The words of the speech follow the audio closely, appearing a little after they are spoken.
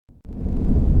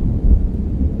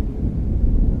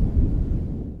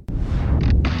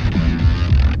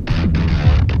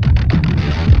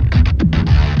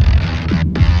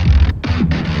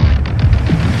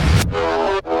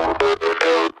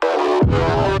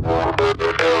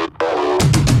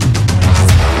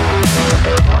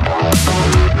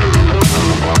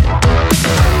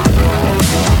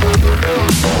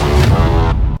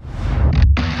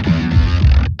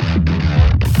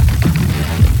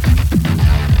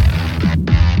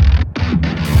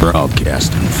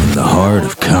Broadcasting from the heart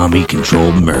of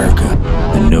commie-controlled America,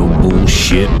 the no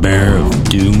bullshit bearer of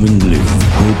doom and gloom,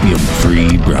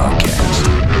 opium-free broadcast,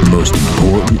 the most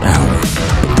important hour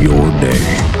of your day.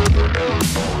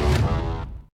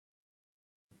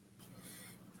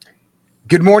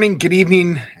 Good morning, good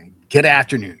evening, good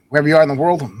afternoon, wherever you are in the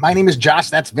world. My name is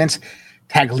Josh. That's Vince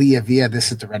Tagliavia.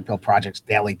 This is the Red Pill Project's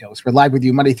Daily Dose. We're live with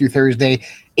you Monday through Thursday,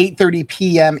 8:30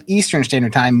 p.m. Eastern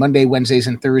Standard Time, Monday, Wednesdays,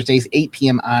 and Thursdays, 8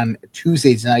 p.m. on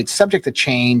Tuesdays nights, subject to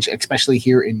change, especially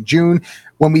here in June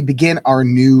when we begin our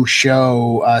new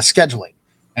show scheduling.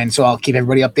 And so I'll keep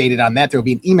everybody updated on that. There will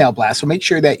be an email blast, so make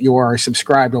sure that you're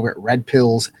subscribed over at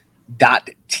redpills.tv.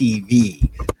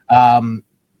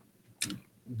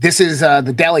 This is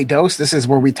the Daily Dose. This is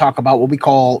where we talk about what we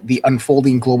call the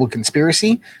unfolding global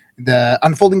conspiracy. The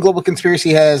unfolding global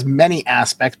conspiracy has many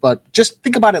aspects, but just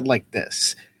think about it like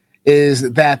this,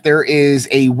 is that there is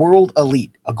a world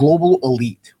elite, a global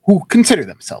elite, who consider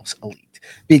themselves elite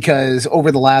because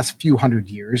over the last few hundred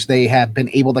years, they have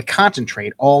been able to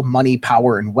concentrate all money,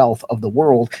 power, and wealth of the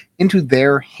world into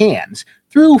their hands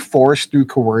through force, through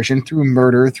coercion, through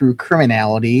murder, through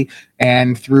criminality,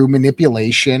 and through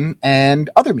manipulation and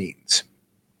other means.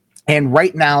 And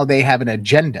right now they have an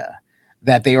agenda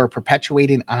that they are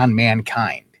perpetuating on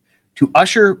mankind to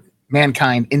usher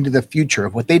mankind into the future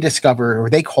of what they discover or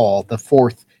they call the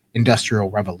fourth industrial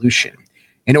revolution.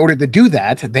 In order to do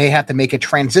that, they have to make a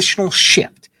transitional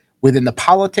shift within the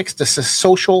politics, the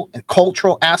social and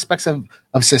cultural aspects of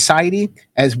society,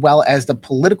 as well as the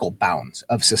political bounds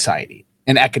of society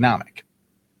and economic.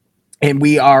 And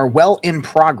we are well in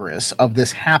progress of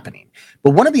this happening.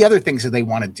 But one of the other things that they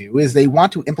want to do is they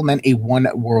want to implement a one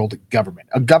world government,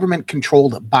 a government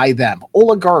controlled by them,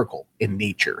 oligarchical in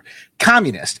nature,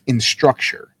 communist in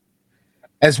structure,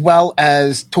 as well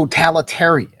as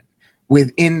totalitarian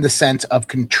within the sense of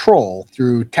control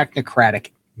through technocratic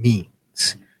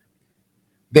means.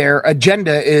 Their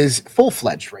agenda is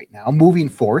full-fledged right now, moving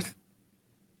forth.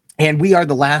 And we are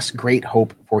the last great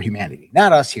hope for humanity.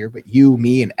 Not us here, but you,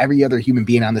 me, and every other human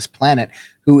being on this planet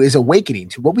who is awakening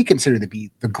to what we consider to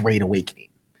be the Great Awakening.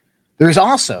 There's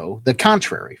also the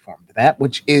contrary form to that,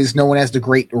 which is known as the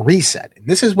Great Reset. And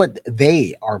this is what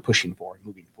they are pushing for and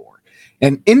moving for.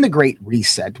 And in the Great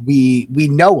Reset, we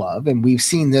know of, and we've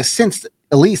seen this since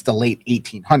at least the late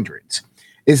 1800s,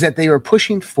 is that they are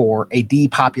pushing for a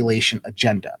depopulation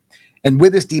agenda. And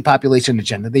with this depopulation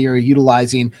agenda, they are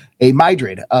utilizing a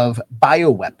myriad of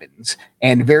bioweapons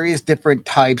and various different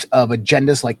types of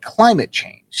agendas like climate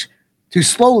change to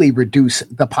slowly reduce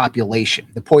the population,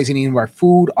 the poisoning of our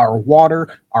food, our water,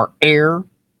 our air,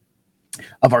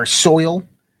 of our soil,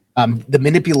 the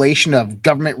manipulation of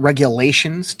government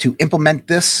regulations to implement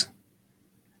this.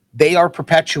 They are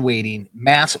perpetuating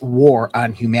mass war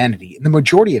on humanity. And the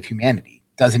majority of humanity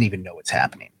doesn't even know it's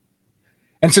happening.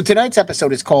 And so tonight's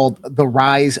episode is called The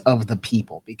Rise of the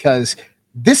People, because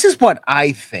this is what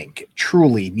I think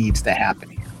truly needs to happen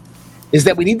here, is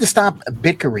that we need to stop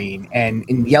bickering and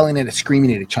yelling and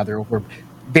screaming at each other over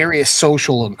various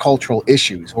social and cultural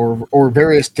issues or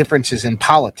various differences in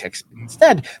politics.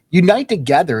 Instead, unite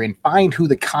together and find who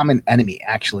the common enemy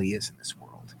actually is in this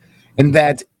world. And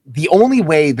that the only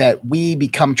way that we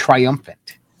become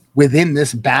triumphant within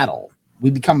this battle, we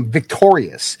become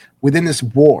victorious within this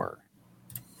war,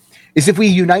 is if we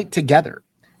unite together.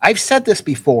 I've said this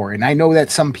before, and I know that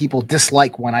some people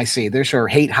dislike when I say this or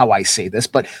hate how I say this,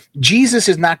 but Jesus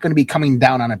is not going to be coming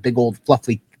down on a big old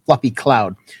fluffy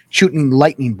cloud, shooting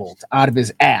lightning bolts out of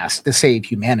his ass to save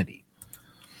humanity.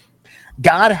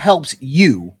 God helps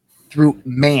you through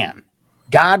man.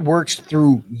 God works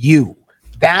through you.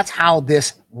 That's how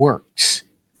this works.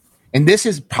 And this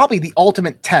is probably the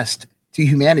ultimate test to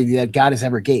humanity that God has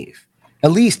ever gave.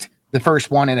 At least the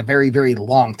first one in a very, very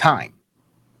long time.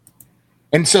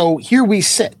 And so here we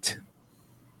sit,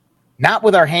 not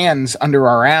with our hands under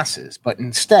our asses, but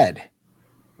instead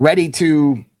ready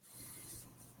to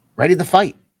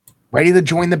fight, ready to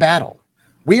join the battle.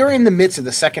 We are in the midst of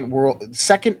the second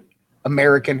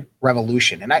American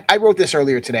Revolution. And I wrote this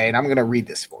earlier today, and I'm going to read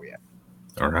this for you.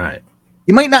 All right.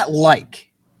 You might not like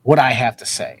what I have to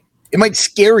say. It might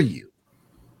scare you,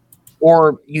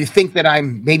 or you think that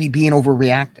I'm maybe being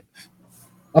overreactive.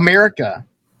 America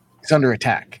is under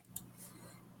attack.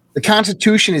 The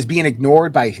Constitution is being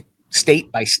ignored by state.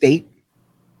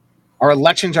 Our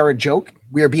elections are a joke.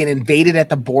 We are being invaded at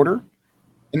the border.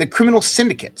 And the criminal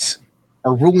syndicates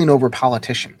are ruling over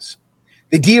politicians.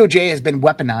 The DOJ has been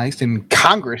weaponized, and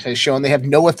Congress has shown they have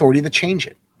no authority to change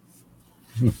it.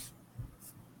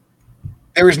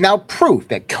 There is now proof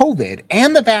that COVID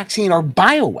and the vaccine are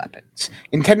bioweapons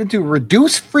intended to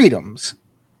reduce freedoms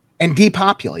and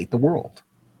depopulate the world.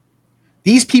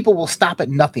 These people will stop at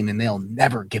nothing and they'll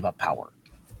never give up power.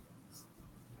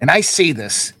 And I say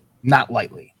this not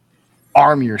lightly.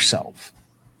 Arm yourself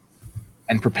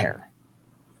and prepare.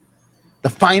 The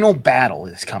final battle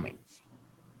is coming.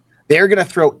 They're going to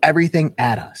throw everything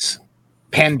at us.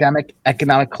 Pandemic,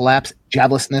 economic collapse,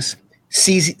 joblessness,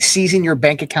 seizing your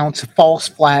bank accounts, false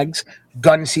flags,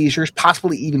 gun seizures,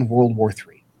 possibly even World War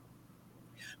III.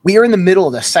 We are in the middle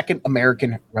of the Second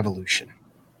American Revolution.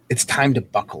 It's time to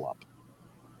buckle up.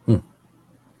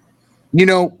 You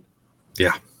know,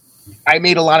 yeah, I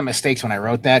made a lot of mistakes when I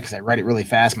wrote that because I read it really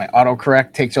fast. My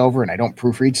autocorrect takes over and I don't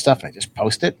proofread stuff and I just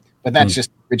post it. But that's just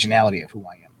the originality of who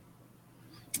I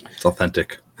am. It's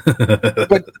authentic.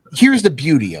 But here's the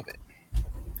beauty of it.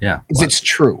 Yeah. It's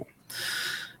true.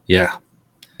 Yeah.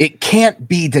 It can't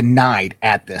be denied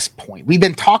at this point. We've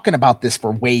been talking about this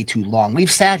for way too long.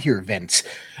 We've sat here, Vince,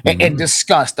 and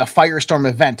discussed a firestorm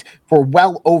event for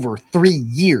well over 3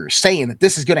 years, saying that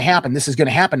this is going to happen, this is going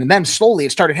to happen. And then slowly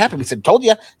it started happening. We said, told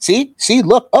you, see,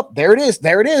 look, up, there it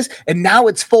is. And now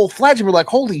it's full-fledged. And we're like,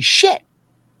 holy shit.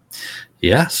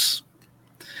 Yes.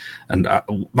 And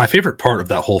my favorite part of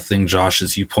that whole thing, Josh,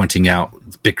 is you pointing out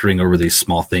bickering over these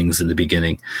small things in the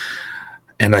beginning.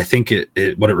 And I think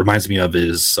what it reminds me of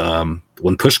is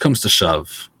when push comes to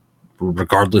shove,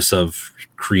 regardless of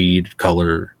creed,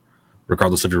 color,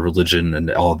 regardless of your religion and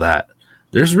all that,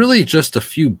 there's really just a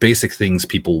few basic things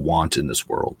people want in this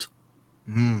world.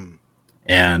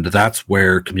 And that's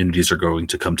where communities are going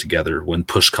to come together when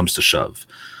push comes to shove.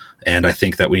 And I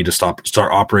think that we need to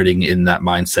start operating in that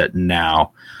mindset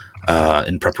now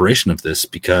in preparation of this,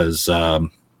 because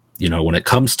when it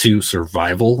comes to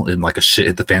survival in like a shit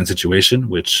hit the fan situation,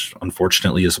 which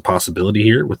unfortunately is a possibility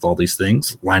here with all these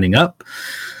things lining up,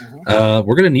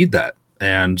 we're going to need that.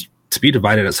 And to be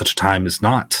divided at such a time is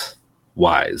not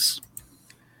wise.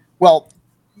 Well,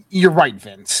 you're right,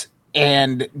 Vince.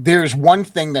 And there's one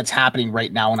thing that's happening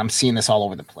right now, and I'm seeing this all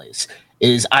over the place,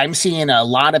 is I'm seeing a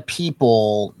lot of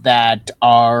people that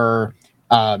are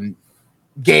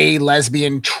gay,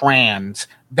 lesbian, trans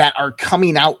that are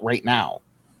coming out right now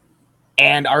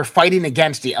and are fighting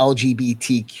against the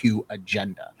LGBTQ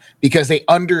agenda because they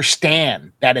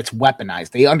understand that it's weaponized.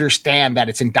 They understand that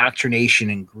it's indoctrination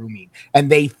and grooming,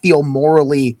 and they feel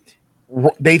morally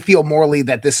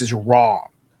that this is wrong.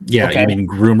 Yeah, okay? You mean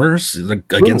groomers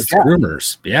against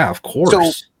groomers? Yeah, of course.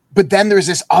 So, but then there's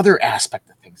this other aspect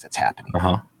of things that's happening.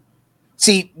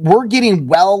 See, we're getting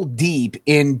well deep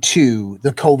into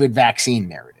the COVID vaccine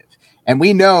narrative. And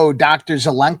we know Dr.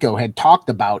 Zelenko had talked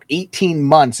about 18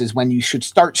 months is when you should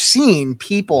start seeing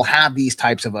people have these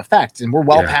types of effects. And we're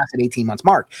well past that 18 months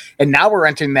mark. And now we're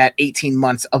entering that 18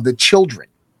 months of the children.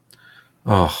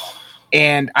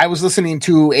 And I was listening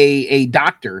to a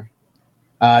doctor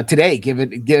today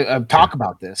talk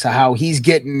about this, how he's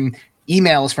getting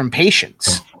emails from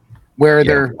patients where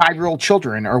their 5-year-old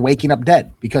children are waking up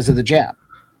dead because of the jab.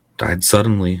 Died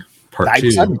suddenly.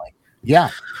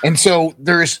 Yeah. And so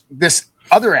there's this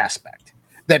other aspect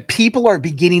that people are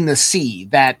beginning to see,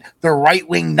 that the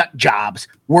right-wing nut jobs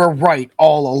were right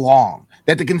all along,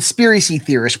 that the conspiracy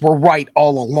theorists were right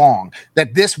all along,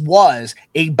 that this was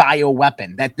a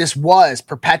bioweapon, that this was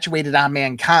perpetuated on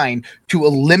mankind to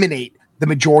eliminate the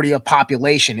majority of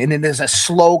population. And it is a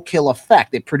slow kill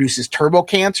effect. It produces turbo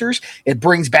cancers. It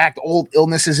brings back old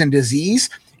illnesses and disease.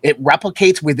 It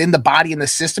replicates within the body and the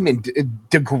system and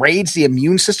degrades the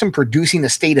immune system, producing a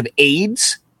state of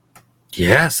AIDS.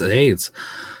 Yes, AIDS.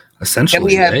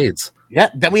 Essentially AIDS. Yeah.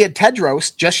 Then we had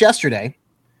Tedros just yesterday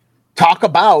talk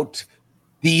about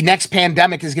the next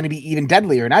pandemic is going to be even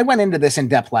deadlier. And I went into this in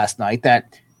depth last night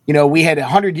that, we had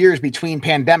 100 years between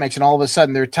pandemics, and all of a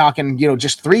sudden they're talking,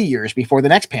 just 3 years before the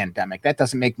next pandemic. That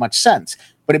doesn't make much sense.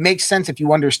 But it makes sense if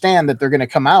you understand that they're going to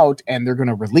come out and they're going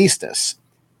to release this.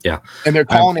 Yeah. And they're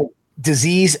calling it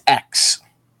Disease X.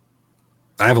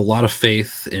 I have a lot of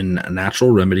faith in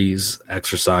natural remedies,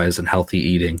 exercise, and healthy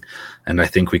eating. And I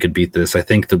think we could beat this. I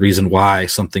think the reason why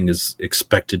something is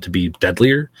expected to be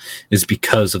deadlier is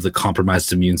because of the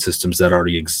compromised immune systems that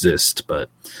already exist. But,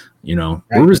 we're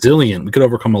resilient. We could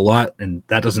overcome a lot, and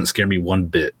that doesn't scare me one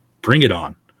bit. Bring it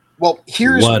on. Well,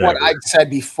 here's what I've said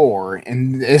before,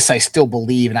 and this I still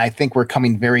believe, and I think we're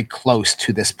coming very close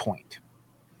to this point.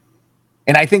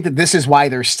 And I think that this is why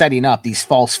they're setting up these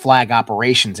false flag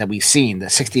operations that we've seen, the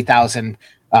 60,000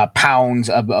 pounds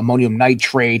of ammonium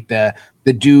nitrate, the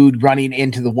dude running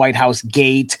into the White House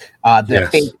gate, the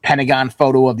fake Pentagon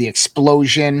photo of the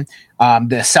explosion,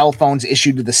 the cell phones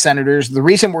issued to the senators. The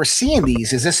reason we're seeing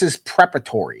these is this is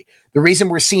preparatory. The reason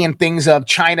we're seeing things of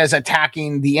China's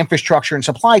attacking the infrastructure and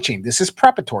supply chain, this is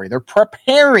preparatory. They're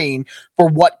preparing for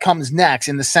what comes next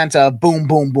in the sense of boom,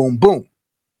 boom, boom, boom.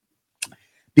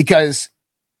 Because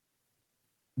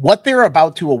what they're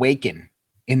about to awaken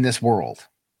in this world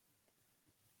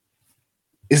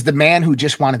is the man who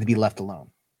just wanted to be left alone.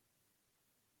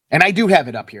 And I do have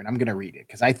it up here, and I'm going to read it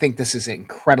because I think this is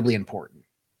incredibly important.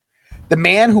 The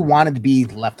man who wanted to be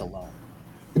left alone.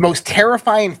 The most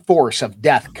terrifying force of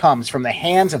death comes from the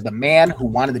hands of the man who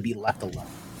wanted to be left alone.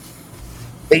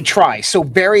 They try so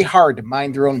very hard to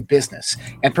mind their own business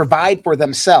and provide for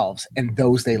themselves and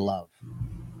those they love.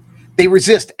 They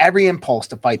resist every impulse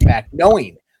to fight back,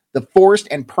 knowing the forced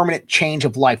and permanent change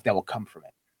of life that will come from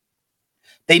it.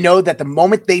 They know that the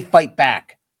moment they fight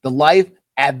back, the life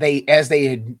as they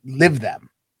had lived them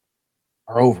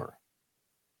are over.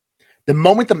 The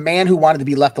moment the man who wanted to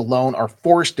be left alone are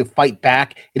forced to fight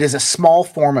back, it is a small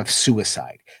form of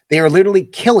suicide. They are literally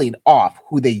killing off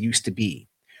who they used to be,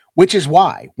 which is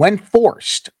why, when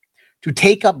forced to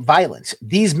take up violence,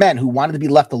 these men who wanted to be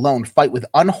left alone fight with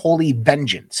unholy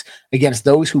vengeance against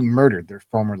those who murdered their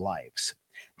former lives.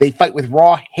 They fight with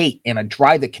raw hate and a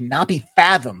drive that cannot be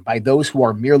fathomed by those who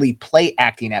are merely play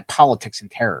acting at politics and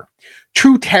terror.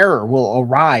 True terror will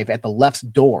arrive at the left's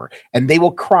door, and they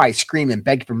will cry, scream, and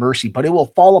beg for mercy, but it will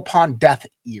fall upon deaf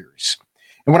ears.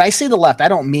 And when I say the left, I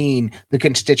don't mean the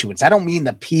constituents. I don't mean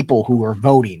the people who are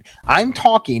voting. I'm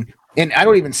talking, and I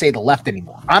don't even say the left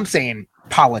anymore. I'm saying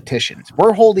politicians.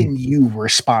 We're holding you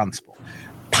responsible.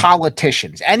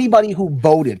 Politicians, anybody who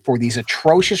voted for these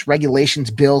atrocious regulations,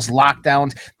 bills,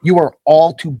 lockdowns, you are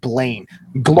all to blame.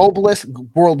 Globalists,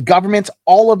 world governments,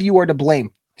 all of you are to blame.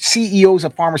 CEOs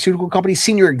of pharmaceutical companies,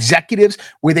 senior executives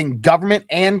within government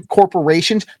and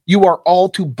corporations, you are all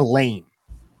to blame.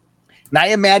 And I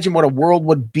imagine what a world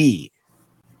would be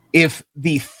if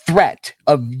the threat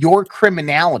of your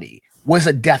criminality was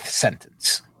a death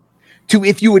sentence. To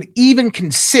if you would even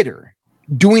consider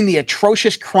doing the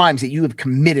atrocious crimes that you have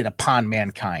committed upon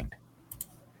mankind.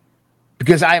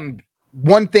 Because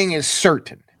one thing is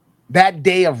certain. That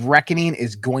day of reckoning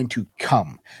is going to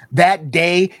come. That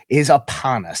day is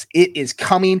upon us. It is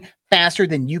coming faster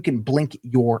than you can blink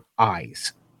your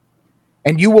eyes.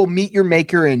 And you will meet your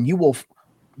maker, and you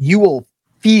will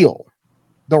feel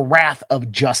the wrath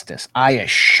of justice, I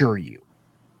assure you.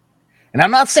 And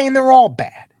I'm not saying they're all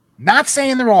bad. Not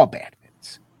saying they're all bad.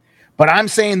 But I'm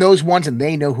saying those ones, and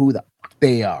they know who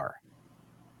they are.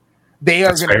 They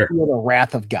are going to feel the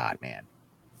wrath of God, man.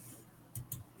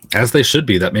 As they should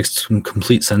be. That makes some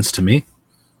complete sense to me.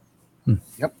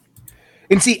 Yep.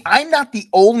 And see, I'm not the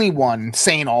only one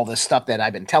saying all this stuff that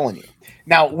I've been telling you.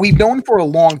 Now, we've known for a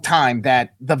long time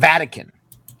that the Vatican,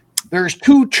 there's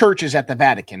two churches at the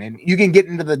Vatican, and you can get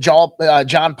into the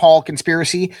John Paul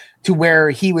conspiracy to where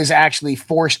he was actually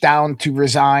forced down to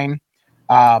resign.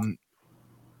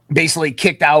 Basically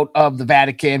kicked out of the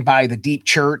Vatican by the Deep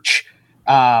Church.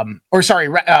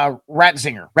 Ratzinger.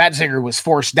 Ratzinger was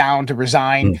forced down to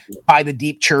resign by the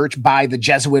Deep Church, by the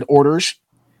Jesuit orders.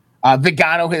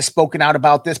 Vigano has spoken out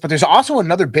about this, but there's also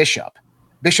another bishop,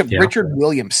 Richard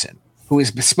Williamson, who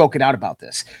has spoken out about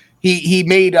this. He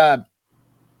made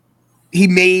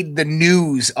the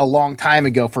news a long time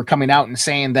ago for coming out and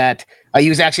saying that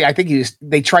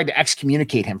they tried to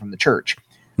excommunicate him from the church.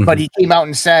 But he came out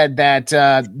and said that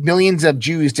millions of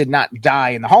Jews did not die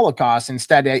in the Holocaust.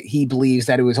 Instead, he believes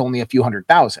that it was only a few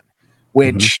 100,000,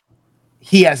 which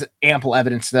he has ample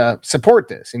evidence to support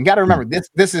this. And you got to remember,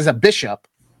 this is a bishop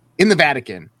in the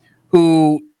Vatican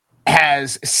who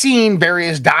has seen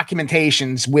various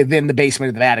documentations within the basement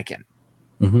of the Vatican.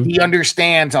 He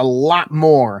understands a lot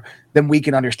more than we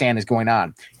can understand is going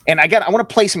on. And I want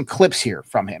to play some clips here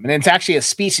from him. And it's actually a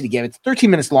speech that he gave. It's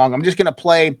 13 minutes long. I'm just going to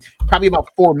play probably about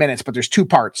 4 minutes, but there's two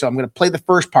parts. So I'm going to play the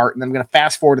first part, and then I'm going to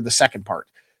fast forward to the second part.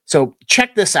 So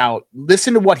check this out.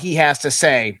 Listen to what he has to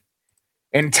say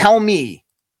and tell me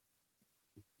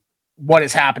what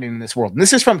is happening in this world. And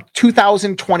this is from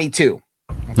 2022.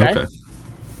 Okay.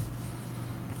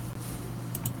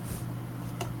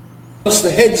 Amongst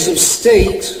the heads of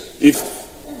state, if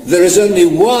there is only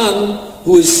one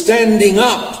who is standing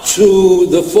up to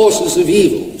the forces of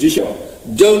evil.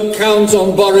 Don't count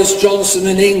on Boris Johnson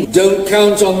in England. Don't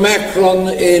count on Macron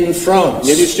in France.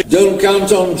 Don't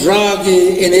count on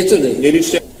Draghi in Italy.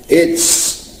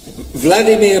 It's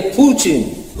Vladimir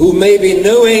Putin, who may be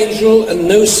no angel and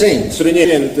no saint,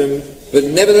 but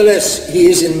nevertheless he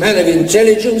is a man of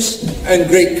intelligence and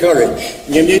great courage.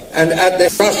 And at the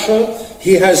Russia,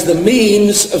 he has the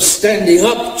means of standing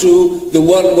up to the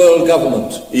one world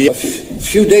government. A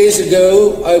few days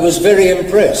ago, I was very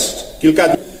impressed.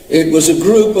 It was a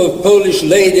group of Polish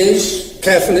ladies,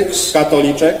 Catholics,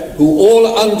 katoliczek, who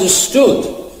all understood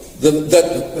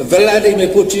that Vladimir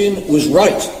Putin was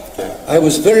right. I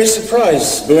was very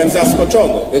surprised. Byłem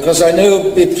zaskoczony. Because I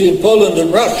know between Poland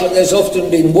and Russia there's often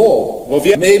been war.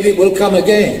 Maybe it will come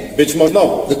again. Być może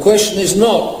znowu. The question is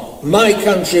not my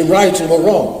country right or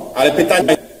wrong. Ale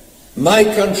pytanie... My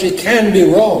country can be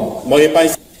wrong. Moje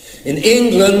państwo... In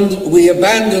England we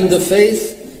abandoned the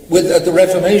faith at the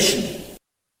Reformation.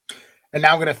 And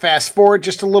now I'm going to fast forward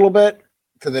just a little bit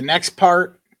to the next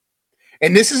part.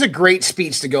 And this is a great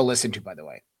speech to go listen to, by the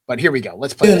way. But here we go.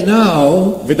 Let's play it.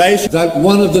 Now, that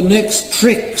one of the next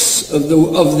tricks of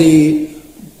the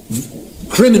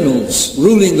criminals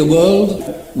ruling the world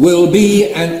will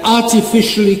be an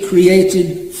artificially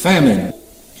created famine.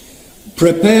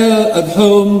 Prepare at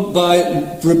home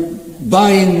by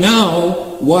buying now,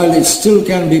 while it still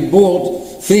can be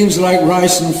bought, things like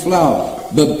rice and flour.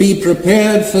 But be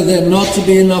prepared for there not to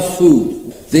be enough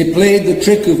food. They played the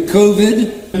trick of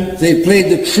COVID. They played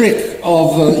the trick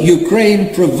of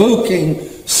Ukraine provoking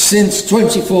since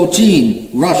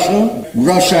 2014 Russia.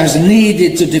 Russia has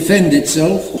needed to defend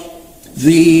itself.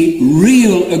 The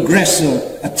real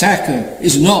aggressor, attacker,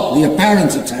 is not the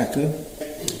apparent attacker.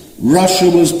 Russia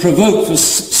was provoked for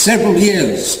several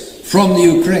years from the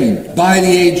Ukraine by the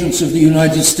agents of the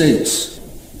United States.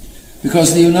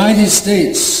 Because the United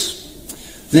States,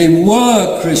 they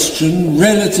were Christian,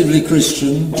 relatively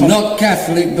Christian, not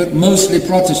Catholic, but mostly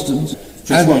Protestant.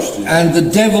 And the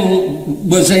devil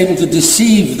was able to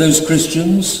deceive those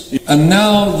Christians. And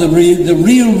now the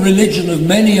real religion of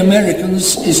many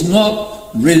Americans is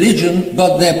not religion,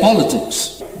 but their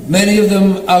politics. Many of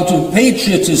them, out of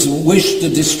patriotism, wish to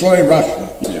destroy Russia.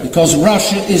 Because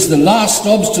Russia is the last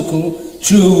obstacle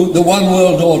to the one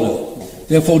world order.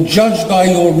 Therefore, judge by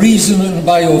your reason and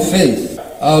by your faith.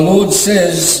 Our Lord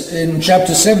says in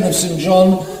chapter 7 of St.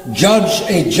 John, judge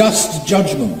a just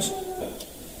judgment.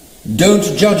 Don't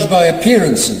judge by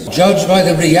appearances, judge by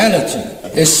the reality,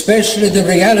 especially the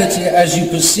reality as you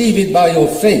perceive it by your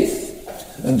faith.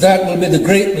 And that will be the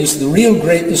greatness, the real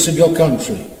greatness of your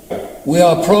country. We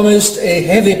are promised a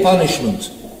heavy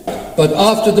punishment, but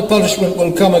after the punishment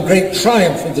will come a great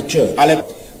triumph of the church.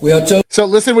 We are told. So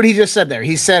listen what he just said there.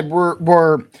 He said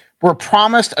we're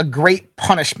promised a great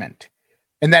punishment.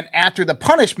 And then after the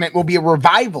punishment will be a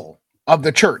revival of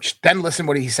the church. Then listen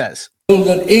what he says.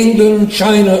 That England,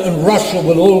 China, and Russia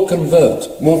will all convert.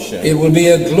 It will be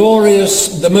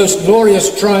the most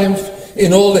glorious triumph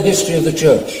in all the history of the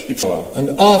church.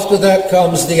 And after that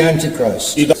comes the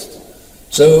Antichrist.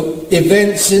 So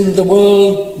events in the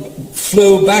world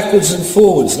flow backwards and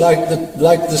forwards like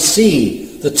the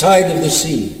sea, the tide of the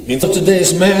sea. In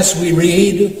today's Mass we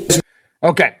read.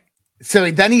 Okay.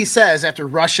 So then he says, after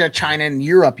Russia, China, and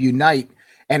Europe unite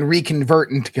and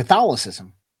reconvert into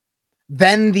Catholicism,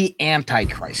 then the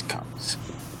Antichrist comes.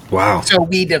 Wow. So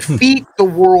we defeat the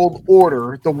world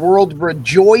order. The world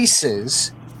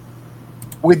rejoices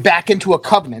with back into a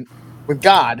covenant with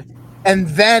God, and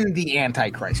then the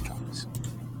Antichrist comes.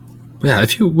 Yeah,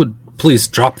 if you would please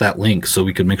drop that link so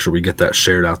we can make sure we get that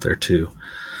shared out there too.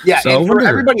 Yeah, so and for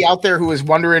everybody out there who is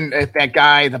wondering if that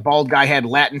guy, the bald guy, had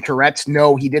Latin Tourette's,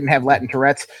 no, he didn't have Latin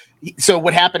Tourette's. So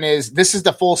what happened is, this is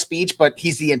the full speech, but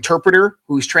he's the interpreter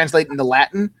who's translating the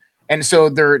Latin, and so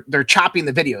they're chopping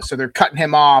the video, so they're cutting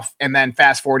him off and then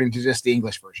fast forwarding to just the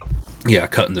English version. Yeah,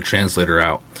 cutting the translator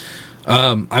out.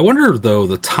 I wonder though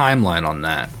the timeline on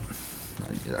that.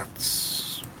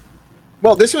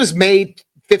 Well, this was May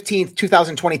 15th,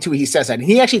 2022. He says that, and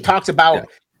he actually talks about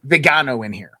Vigano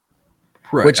in here.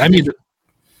 Right. Which, I mean,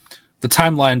 the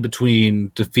timeline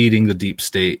between defeating the deep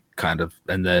state, kind of,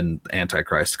 and then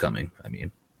Antichrist coming. I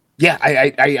mean, yeah,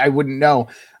 I wouldn't know.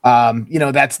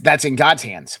 That's in God's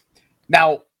hands.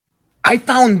 Now, I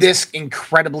found this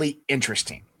incredibly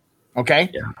interesting.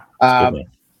 Okay. Yeah.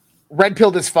 Red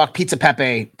Pilled as Fuck Pizza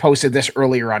Pepe posted this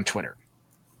earlier on Twitter.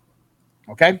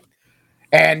 Okay.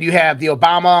 And you have the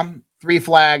Obama, 3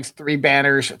 flags, 3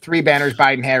 banners,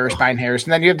 Biden, Harris.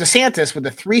 And then you have DeSantis with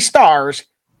the 3 stars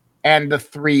and the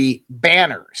 3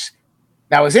 banners.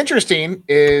 Now, what's interesting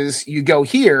is you go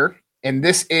here, and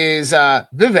this is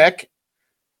Vivek,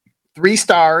 3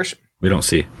 stars. We don't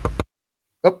see.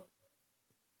 Oh,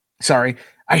 sorry.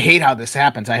 I hate how this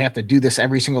happens. I have to do this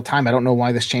every single time. I don't know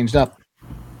why this changed up.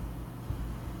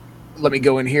 Let me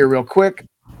go in here real quick.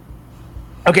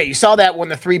 Okay, you saw that one,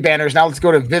 the 3 banners. Now let's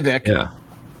go to Vivek. Yeah.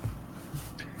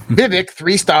 Vivek,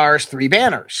 3 stars, 3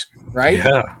 banners, right?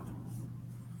 Yeah.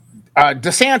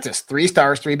 DeSantis, 3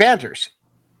 stars, 3 banners.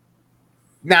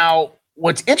 Now,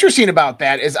 what's interesting about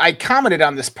that is I commented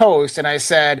on this post and I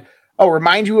said, Oh,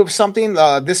 remind you of something?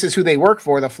 This is who they work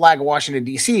for, the flag of Washington,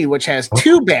 D.C., which has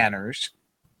 2 banners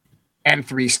and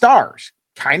 3 stars.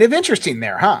 Kind of interesting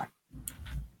there, huh?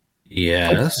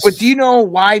 Yes. But do you know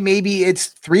why maybe it's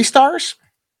 3 stars?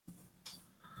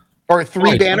 Or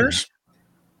 3 banners?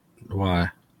 Why?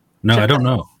 No, I don't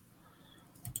know.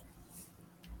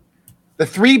 The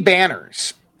 3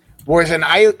 banners was an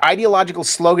ideological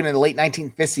slogan in the late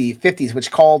 1950s,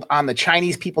 which called on the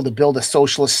Chinese people to build a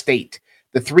socialist state.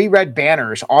 The 3 red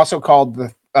banners, also called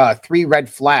the 3 red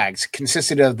flags,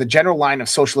 consisted of the general line of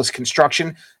socialist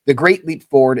construction, the Great Leap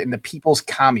Forward, and the People's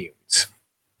Communes.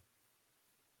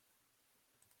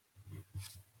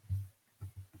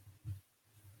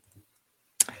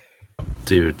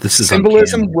 Dude, this is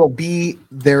symbolism uncanny. will be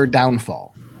their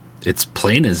downfall. It's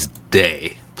plain as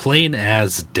day. Plain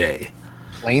as day.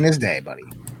 Plain as day, buddy.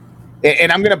 And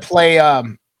I'm gonna play.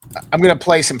 I'm gonna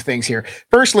play some things here.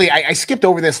 Firstly, I skipped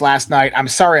over this last night. I'm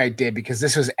sorry I did because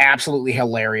this was absolutely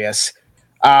hilarious.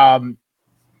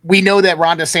 We know that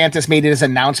Ron DeSantis made his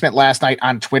announcement last night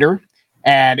on Twitter,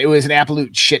 and it was an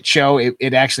absolute shit show.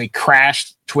 It actually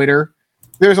crashed Twitter.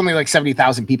 There was only like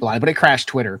 70,000 people on it, but it crashed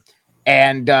Twitter.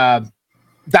 And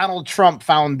Donald Trump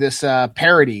found this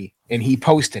parody and he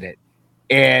posted it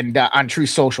and on True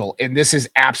Social. And this is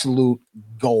absolute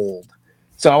gold.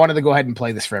 So I wanted to go ahead and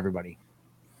play this for everybody.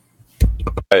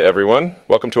 Hi, everyone.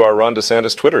 Welcome to our Ron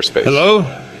DeSantis Twitter space. Hello?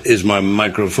 Is my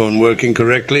microphone working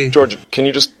correctly? George, can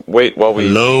you just wait while we...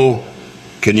 Hello?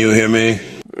 Can you hear me?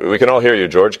 We can all hear you,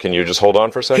 George. Can you just hold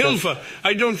on for a second? Hilfa,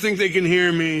 I don't think they can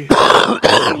hear me. I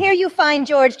can hear you fine,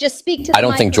 George. Just speak to the I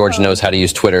don't think George knows how to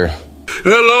use Twitter.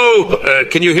 Hello?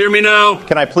 Can you hear me now?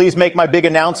 Can I please make my big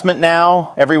announcement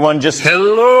now? Everyone just...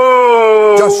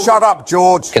 Hello? Just shut up,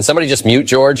 George. Can somebody just mute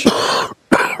George?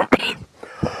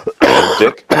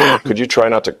 Dick, could you try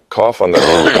not to cough on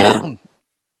the...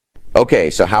 Okay,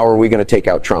 so how are we going to take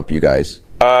out Trump, you guys?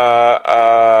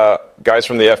 Guys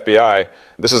from the FBI,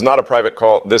 this is not a private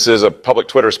call. This is a public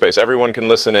Twitter space. Everyone can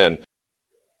listen in.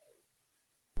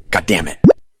 God damn it.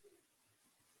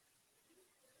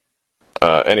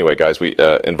 Anyway, guys, we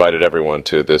invited everyone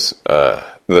to this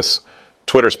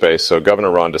Twitter space so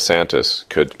Governor Ron DeSantis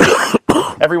could...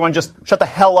 Everyone just shut the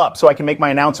hell up so I can make my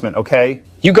announcement, okay?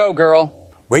 You go, girl.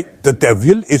 Wait, the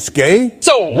devil is gay?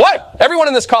 So what? Everyone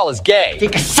in this call is gay. I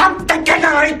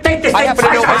happen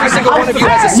to know every single one of you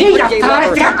has a secret gay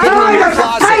lover hidden in your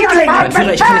closet. Mein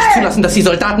Führer, ich kann nicht zulassen, dass die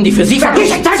Soldaten, die für Sie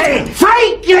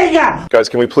Guys,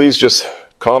 can we please just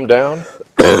calm down?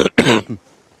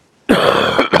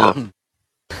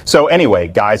 So anyway,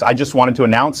 guys, I just wanted to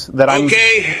announce that I'm...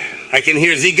 Okay, I can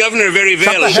hear the governor very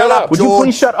well. Shut up, Would you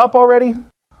please shut up already?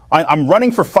 I'm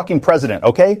running for fucking president,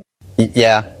 okay?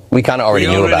 Yeah, we kind of already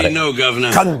knew about it. know,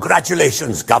 Governor.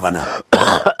 Congratulations, Governor.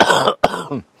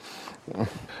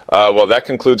 Well, that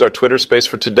concludes our Twitter space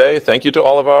for today. Thank you to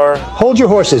all of our... Hold your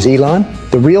horses, Elon.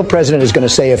 The real president is going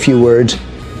to say a few words.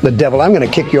 The devil, I'm going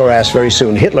to kick your ass very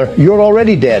soon. Hitler, you're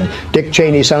already dead. Dick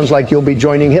Cheney, sounds like you'll be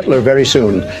joining Hitler very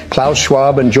soon. Klaus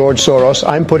Schwab and George Soros,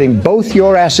 I'm putting both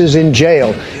your asses in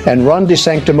jail. And Ron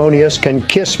DeSanctimonious can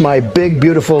kiss my big,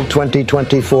 beautiful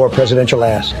 2024 presidential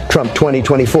ass. Trump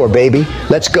 2024, baby.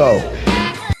 Let's go.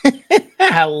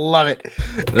 I love it.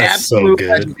 That's so good.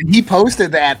 Legend. He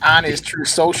posted that on his True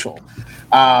Social,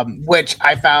 which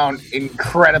I found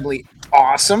incredibly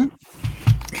awesome.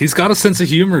 He's got a sense of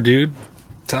humor, dude.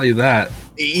 Tell you that.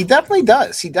 He definitely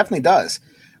does. He definitely does.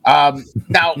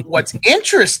 Now, what's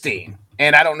interesting,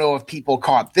 and I don't know if people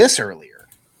caught this earlier,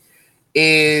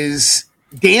 is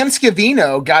Dan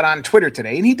Scavino got on Twitter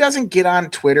today, and he doesn't get on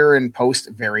Twitter and post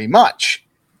very much.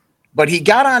 But he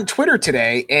got on Twitter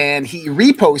today, and he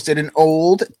reposted an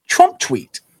old Trump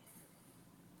tweet.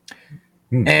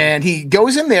 And he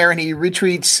goes in there, and he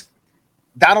retweets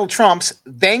Donald Trump's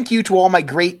 "Thank you to all my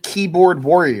great keyboard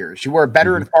warriors. You are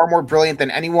better and far more brilliant than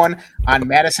anyone on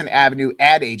Madison Avenue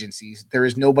ad agencies. There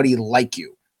is nobody like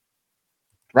you."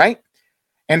 Right?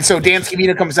 And so Dan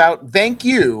Scavino comes out, "Thank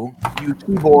you, you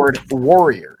keyboard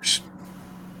warriors."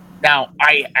 Now,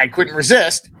 I couldn't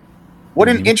resist. What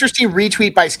an interesting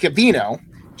retweet by Scavino.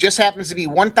 Just happens to be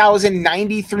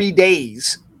 1,093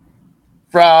 days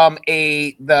from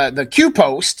the Q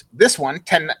post. This one,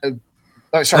 10...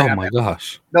 sorry. Oh my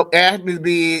gosh. No, it had to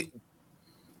be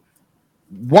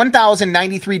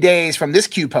 1,093 days from this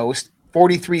Q post,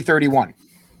 4331,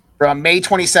 from May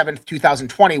 27th,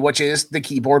 2020, which is the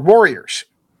Keyboard Warriors.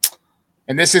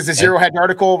 And this is the Zero Hedge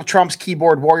article. Trump's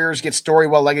Keyboard Warriors get story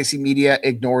while legacy media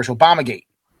ignores Obamagate.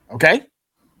 Okay.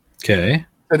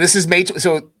 So this is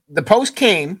so the post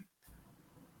came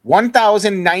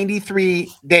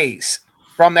 1,093 days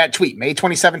from that tweet, May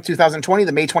 27th, 2020,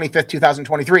 the May 25th,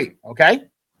 2023. Okay.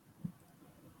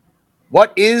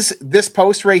 What is this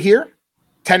post right here?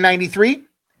 1093.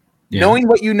 Yeah. Knowing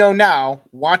what you know now,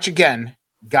 watch again.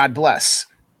 God bless.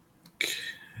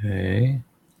 Okay.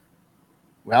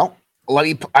 Well,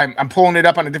 I'm pulling it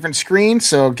up on a different screen,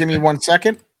 so give me 1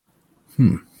 second.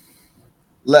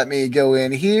 Let me go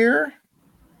in here.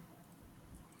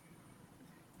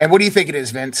 And what do you think it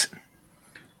is, Vince?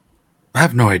 I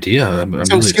have no idea. I'm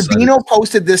so really Scavino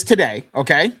posted this today,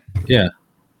 okay? Yeah.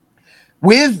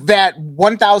 With that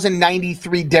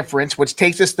 1,093 difference, which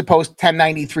takes us to post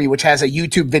 1093, which has a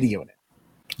YouTube video in it.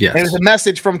 Yes. There's a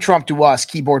message from Trump to us,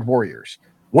 keyboard warriors.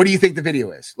 What do you think the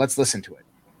video is? Let's listen to it.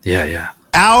 Yeah.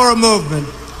 Our movement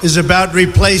is about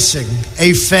replacing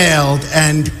a failed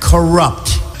and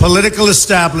corrupt political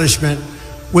establishment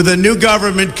with a new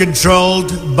government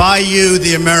controlled by you,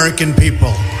 the American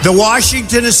people. The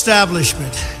Washington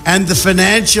establishment and the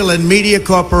financial and media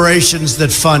corporations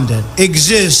that fund it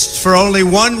exist for only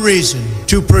one reason: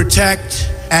 to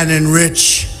protect and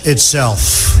enrich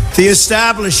itself. The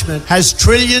establishment has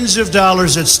trillions of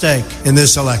dollars at stake in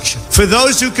this election. For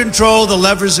those who control the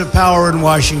levers of power in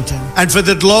Washington and for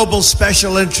the global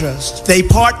special interest, they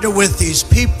partner with these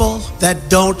people that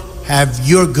don't have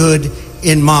your good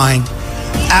in mind.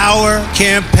 Our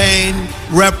campaign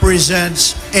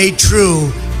represents a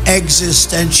true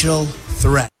existential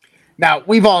threat. Now,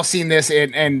 we've all seen this,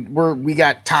 and we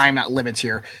got time limits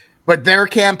here, but their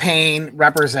campaign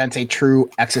represents a true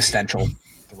existential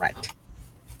threat.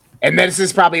 And this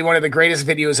is probably one of the greatest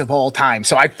videos of all time.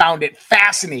 So I found it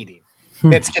fascinating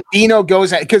that Scavino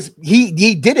goes at, because he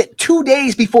did it 2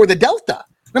 days before the Delta.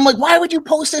 And I'm like, why would you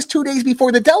post this 2 days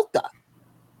before the Delta?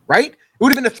 Right? It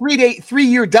would have been a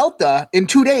 3-year Delta in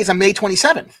 2 days on May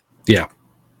 27th. Yeah.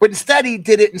 But instead, he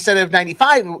did it instead of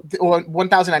 95 or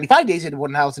 1,095 days, it did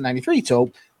 1,093.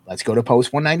 So let's go to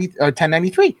post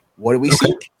 1093. What do we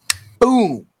see?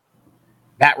 Boom.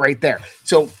 That right there.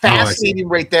 So fascinating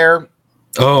right there.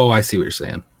 Oh, I see what you're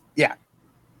saying. Yeah.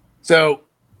 So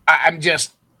I'm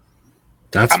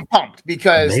pumped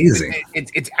because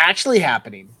it's actually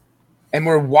happening, and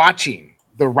we're watching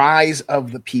the rise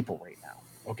of the people right now.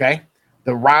 Okay.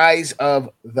 The rise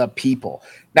of the people.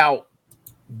 Now,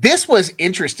 this was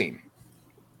interesting.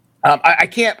 I'm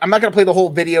not going to play the whole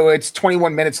video. It's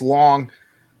 21 minutes long,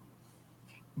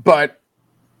 but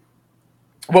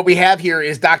what we have here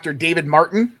is Dr. David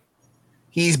Martin.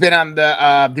 He's been on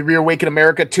the Reawaken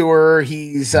America tour.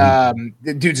 He's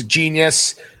the dude's a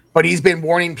genius, but he's been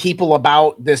warning people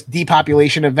about this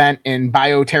depopulation event and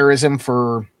bioterrorism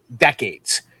for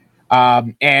decades.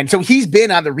 And so he's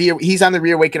been on the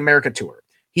Reawaken America tour.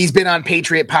 He's been on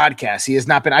Patriot Podcast. He has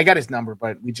not been. I got his number,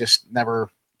 but we just never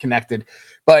connected.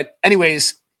 But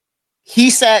anyways, he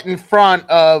sat in front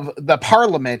of the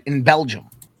Parliament in Belgium,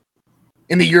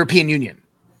 in the European Union,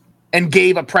 and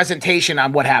gave a presentation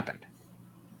on what happened.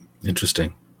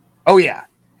 Interesting. Oh, yeah.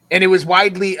 And it was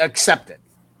widely accepted.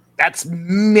 That's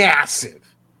massive.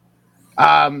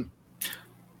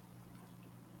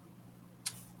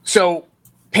 So,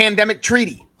 pandemic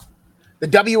treaty. The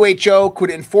WHO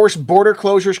could enforce border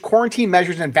closures, quarantine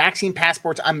measures, and vaccine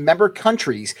passports on member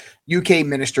countries, UK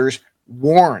ministers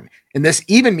warn. And this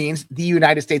even means the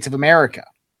United States of America.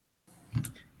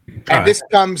 And this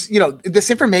comes,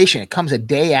 this information, it comes a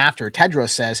day after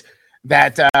Tedros says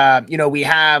that, we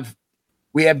have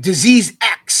disease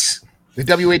X. The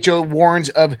WHO warns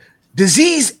of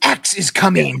disease X is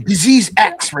coming. Disease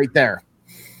X right there.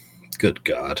 Good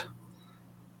God.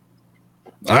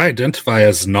 I identify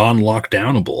as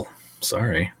non-lockdownable.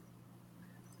 Sorry.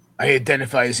 I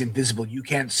identify as invisible. You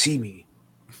can't see me.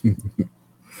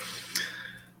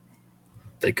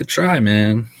 They could try,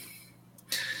 man.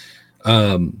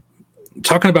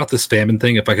 Talking about this famine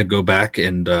thing, if I could go back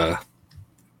and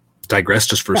digress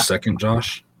just for a second,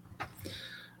 Josh.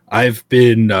 I've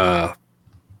been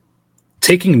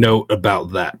taking note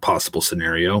about that possible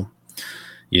scenario.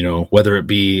 Whether it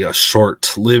be a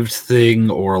short-lived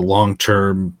thing or a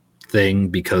long-term thing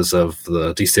because of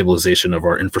the destabilization of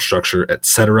our infrastructure,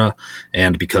 etc.,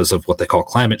 and because of what they call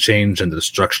climate change and the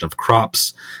destruction of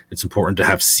crops, it's important to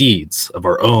have seeds of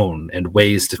our own and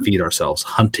ways to feed ourselves,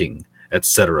 hunting,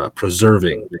 etc.,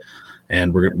 preserving.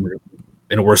 And we're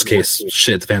in a worst case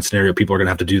shit fan scenario, people are going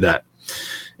to have to do that.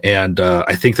 And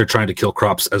I think they're trying to kill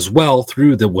crops as well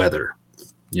through the weather.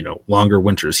 Longer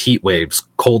winters, heat waves,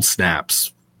 cold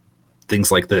snaps,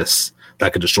 things like this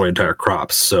that could destroy entire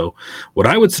crops. So what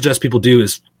I would suggest people do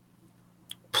is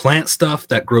plant stuff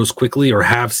that grows quickly or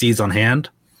have seeds on hand.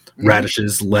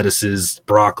 Radishes, lettuces,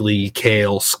 broccoli,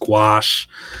 kale, squash,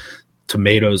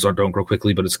 tomatoes don't grow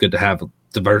quickly, but it's good to have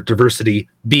diversity,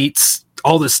 beets,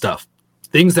 all this stuff,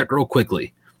 things that grow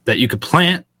quickly that you could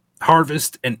plant,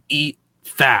 harvest, and eat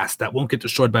fast that won't get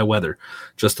destroyed by weather.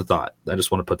 Just a thought. I just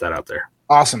want to put that out there.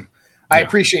 Awesome. I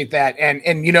appreciate that. And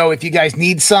if you guys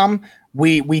need some,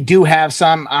 we do have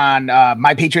some on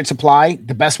My Patriot Supply.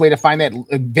 The best way to find that,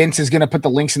 Vince is going to put the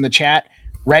links in the chat.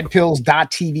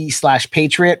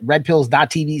 redpills.tv/patriot,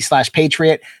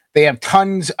 redpills.tv/patriot. They have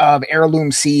tons of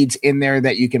heirloom seeds in there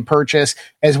that you can purchase,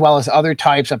 as well as other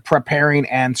types of preparing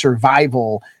and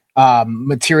survival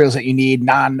materials that you need,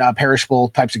 non-perishable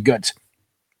types of goods.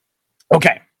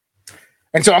 Okay.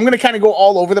 And so I'm going to kind of go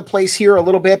all over the place here a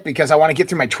little bit because I want to get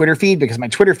through my Twitter feed, because my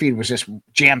Twitter feed was just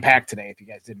jam-packed today, if you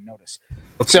guys didn't notice.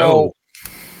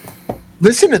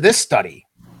 Listen to this study.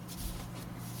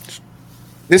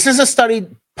 This is a study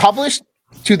published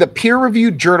to the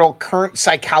peer-reviewed journal Current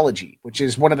Psychology, which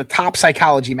is one of the top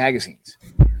psychology magazines.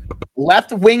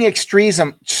 Left-wing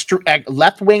extremism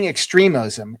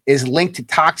is linked to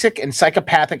toxic and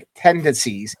psychopathic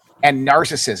tendencies and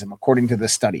narcissism, according to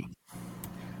this study.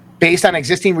 Based on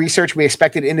existing research, we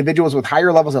expected individuals with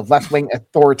higher levels of left-wing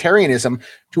authoritarianism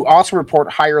to also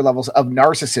report higher levels of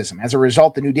narcissism. As a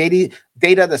result, the new data,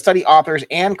 the study authors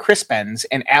Ann Crispens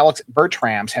and Alex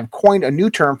Bertrams have coined a new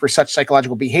term for such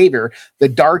psychological behavior, the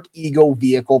dark ego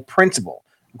vehicle principle.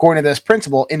 According to this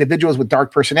principle, individuals with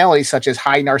dark personalities, such as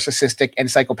high narcissistic and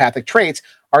psychopathic traits,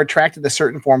 are attracted to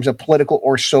certain forms of political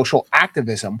or social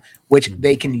activism, which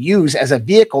they can use as a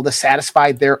vehicle to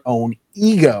satisfy their own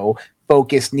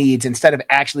ego-focused needs instead of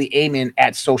actually aiming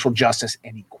at social justice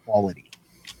and equality.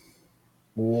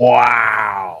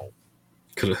 Wow.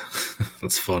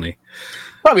 That's funny.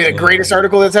 Probably the greatest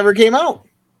article that's ever came out.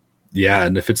 Yeah,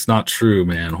 and if it's not true,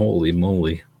 man, holy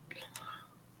moly.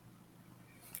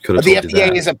 The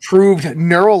FDA has approved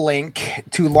Neuralink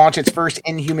to launch its first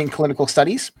in-human clinical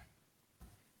studies.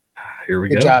 Here we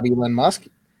go. Good job, Elon Musk.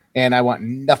 And I want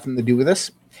nothing to do with this.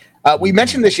 We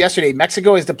mentioned this yesterday.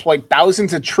 Mexico has deployed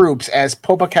thousands of troops as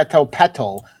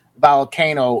Popocatépetl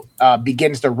volcano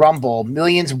begins to rumble.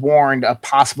 Millions warned of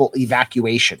possible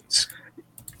evacuations.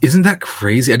 Isn't that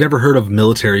crazy? I never heard of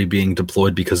military being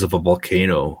deployed because of a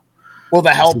volcano. Well, to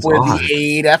help with the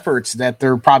aid efforts, that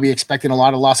they're probably expecting a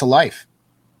lot of loss of life.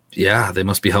 Yeah, they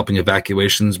must be helping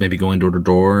evacuations, maybe going door to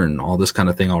door and all this kind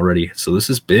of thing already. So this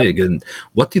is big. And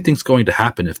what do you think is going to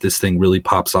happen if this thing really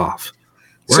pops off?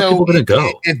 Where are people going to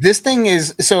go? If this thing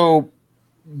is, so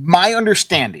my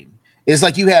understanding is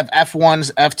like you have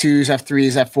F1s, F2s,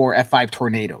 F3s, F4, F5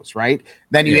 tornadoes, right?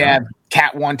 Then you have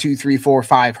Cat 1, 2, 3, 4,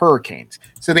 5 hurricanes.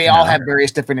 So they all have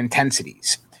various different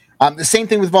intensities. The same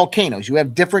thing with volcanoes. You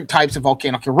have different types of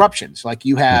volcanic eruptions. Like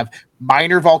you have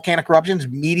minor volcanic eruptions,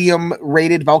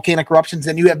 medium-rated volcanic eruptions,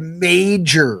 and you have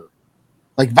major,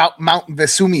 like Mount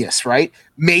Vesuvius, right?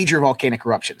 Major volcanic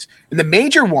eruptions. And the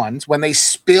major ones, when they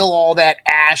spill all that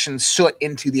ash and soot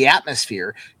into the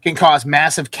atmosphere, can cause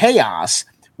massive chaos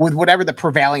with whatever the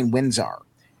prevailing winds are.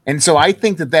 And so I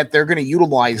think that they're going to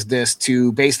utilize this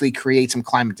to basically create some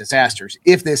climate disasters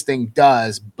if this thing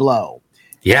does blow.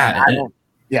 Yeah.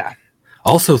 Yeah.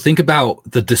 Also, think about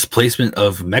the displacement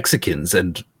of Mexicans,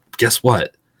 and guess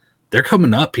what? They're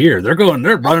coming up here. They're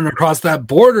running across that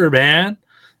border, man.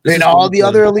 And all the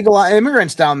other illegal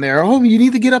immigrants down there. Oh, you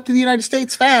need to get up to the United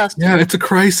States fast. Yeah, it's a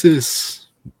crisis.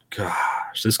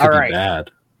 Gosh, this could be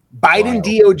bad. Biden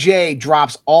DOJ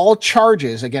drops all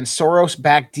charges against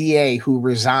Soros-backed DA who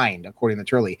resigned, according to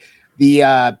Turley.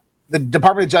 The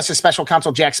Department of Justice Special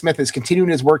Counsel Jack Smith is continuing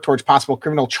his work towards possible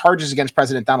criminal charges against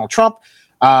President Donald Trump.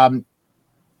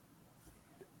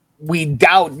 We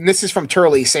doubt, and this is from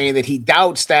Turley saying that he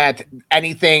doubts that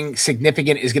anything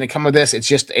significant is going to come of this. It's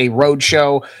just a road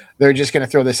show. They're just going to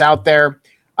throw this out there.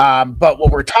 But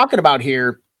what we're talking about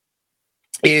here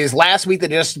is last week the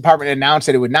Justice Department announced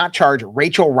that it would not charge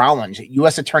Rachel Rollins,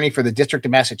 U.S. Attorney for the District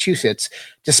of Massachusetts,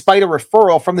 despite a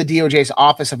referral from the DOJ's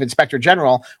Office of Inspector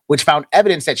General, which found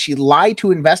evidence that she lied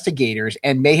to investigators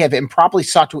and may have improperly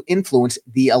sought to influence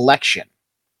the election.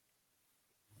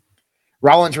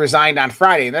 Rollins resigned on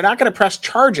Friday, and they're not going to press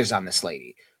charges on this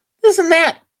lady. Isn't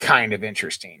that kind of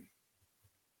interesting?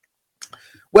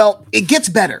 Well, it gets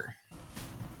better.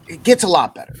 It gets a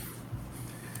lot better.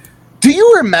 Do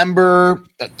you remember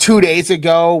 2 days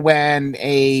ago when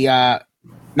a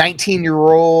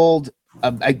 19-year-old,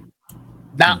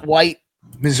 not white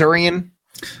Missourian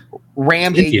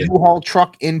rammed a U-Haul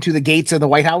truck into the gates of the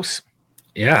White House?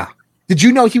 Yeah. Did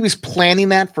you know he was planning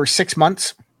that for 6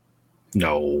 months?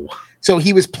 No. So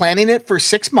he was planning it for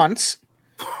 6 months,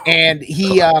 and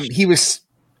he was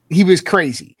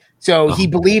crazy. So he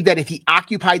believed that if he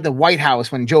occupied the White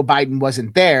House when Joe Biden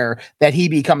wasn't there, that he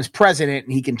becomes president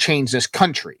and he can change this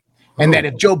country. And that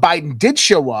if Joe Biden did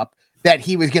show up, that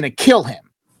he was going to kill him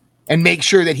and make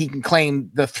sure that he can claim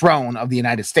the throne of the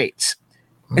United States.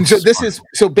 And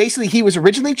so basically he was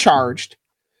originally charged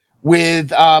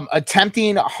with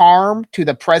attempting harm to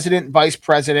the president, vice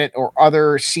president, or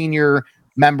other senior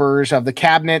members of the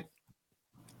cabinet,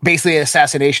 basically an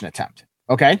assassination attempt.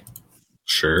 Okay?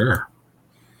 Sure.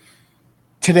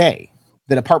 Today,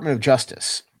 the Department of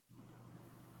Justice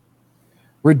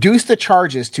reduced the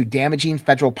charges to damaging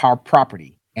federal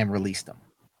property and released them.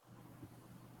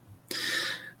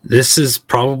 This is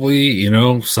probably,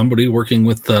 somebody working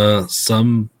with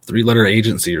some 3-letter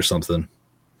agency or something.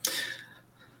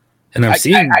 And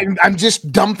I'm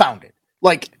just dumbfounded.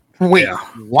 Like, wait,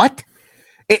 what?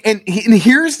 And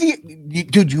here's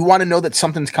dude, you want to know that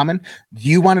something's coming? Do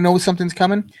you want to know something's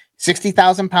coming?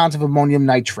 60,000 pounds of ammonium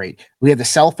nitrate. We have the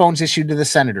cell phones issued to the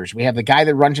senators. We have the guy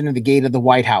that runs into the gate of the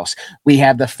White House. We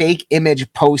have the fake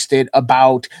image posted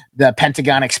about the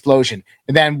Pentagon explosion.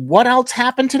 And then what else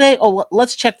happened today? Oh,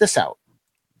 let's check this out.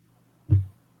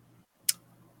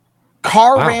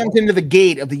 Car rams into the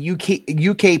gate of the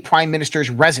UK Prime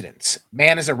Minister's residence.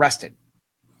 Man is arrested.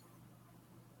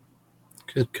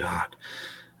 Good God.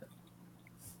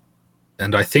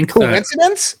 And I think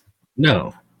coincidence?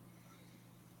 No.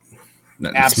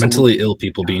 It's mentally ill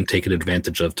people being taken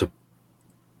advantage of to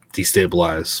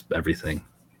destabilize everything.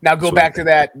 Now go back to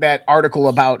that article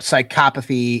about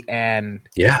psychopathy and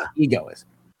egoism.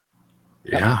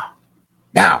 Yeah.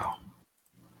 Now,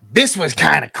 this was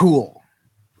kind of cool.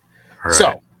 Right.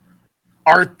 So,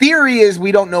 our theory is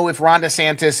we don't know if Ron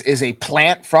DeSantis is a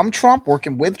plant from Trump,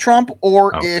 working with Trump,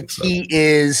 or if he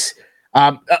is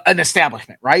an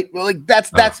establishment, right? Well, like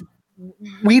that's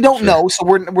we don't know, so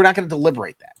we're not going to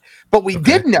deliberate that. But we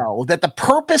did know that the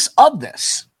purpose of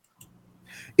this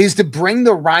is to bring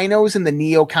the rhinos and the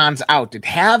neocons out, to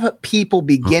have people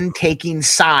begin taking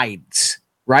sides,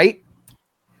 right?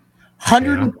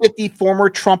 150 former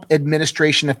Trump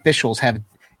administration officials have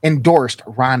endorsed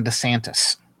Ron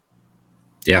DeSantis.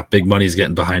 Yeah, big money's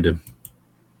getting behind him.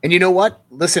 And you know what?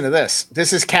 Listen to this.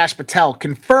 This is Kash Patel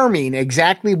confirming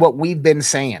exactly what we've been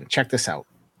saying. Check this out.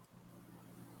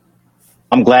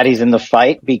 I'm glad he's in the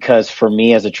fight because for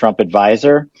me as a Trump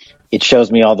advisor, it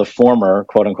shows me all the former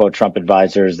quote unquote Trump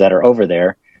advisors that are over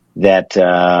there that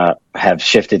have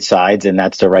shifted sides, and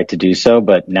that's their right to do so.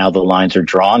 But now the lines are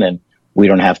drawn and we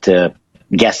don't have to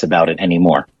guess about it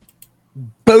anymore.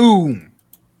 Boom.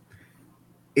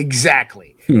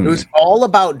 Exactly. It was all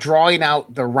about drawing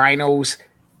out the rhinos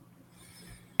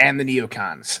and the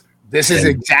neocons. This is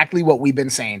exactly what we've been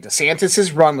saying.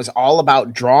 DeSantis's run was all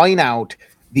about drawing out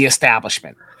the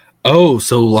establishment. Oh,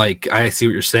 so like I see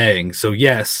what you're saying. So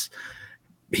yes,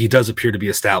 he does appear to be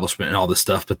establishment and all this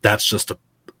stuff, but that's just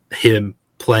him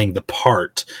playing the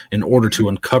part in order to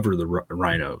uncover the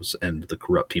rhinos and the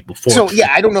corrupt people. So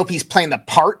yeah, I don't know if he's playing the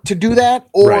part to do that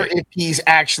or if he's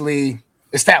actually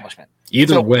establishment.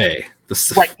 Either way,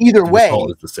 either way,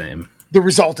 result is the same. The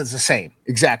result is the same.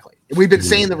 Exactly. We've been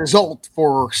saying the result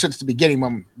since the beginning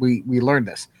when we learned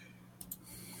this.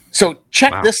 So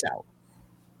check this out.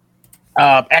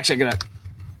 Actually, I'm gonna.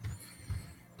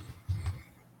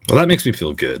 Well, that makes me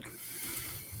feel good.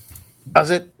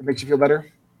 Does it? It makes you feel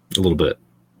better? A little bit.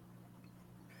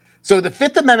 So the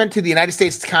Fifth Amendment to the United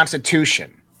States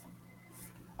Constitution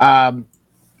has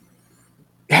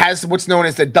what's known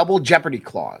as the double jeopardy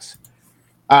clause.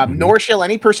 Nor shall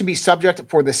any person be subject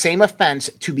for the same offense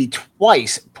to be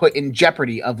twice put in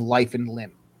jeopardy of life and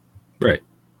limb. Right.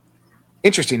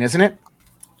 Interesting, isn't it?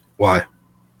 Why?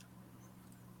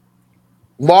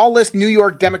 Lawless New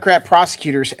York Democrat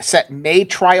prosecutors set May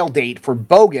trial date for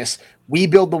bogus We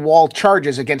Build the Wall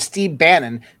charges against Steve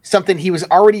Bannon, something he was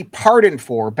already pardoned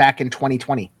for back in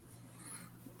 2020.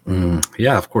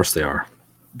 Yeah, of course they are.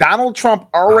 Donald Trump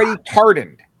already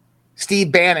pardoned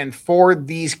Steve Bannon for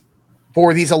these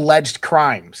alleged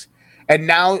crimes. And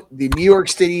now the New York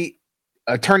City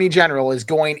Attorney General is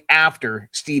going after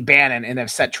Steve Bannon in a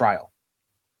set trial.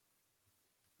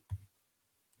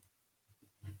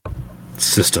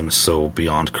 System is so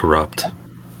beyond corrupt.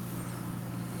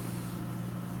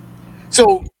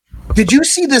 So, did you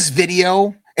see this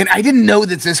video? And I didn't know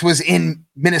that this was in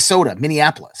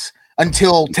Minneapolis,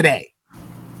 until today.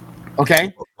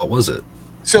 Okay? What was it?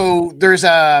 So, there's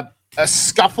a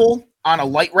scuffle on a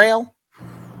light rail.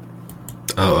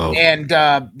 Oh. And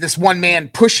this one man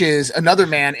pushes another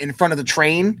man in front of the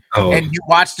train. Oh. And you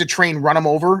watch the train run him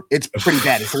over. It's pretty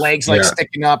bad. His legs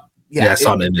sticking up. Yeah, I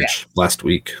saw an image last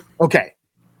week. Okay.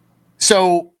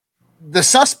 So the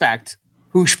suspect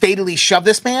who fatally shoved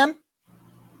this man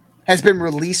has been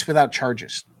released without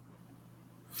charges.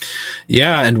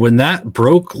 Yeah, and when that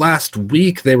broke last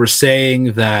week, they were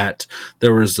saying that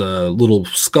there was a little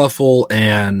scuffle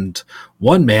and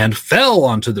one man fell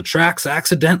onto the tracks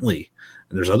accidentally.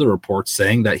 And there's other reports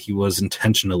saying that he was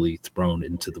intentionally thrown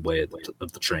into the way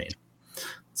of the train.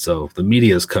 So the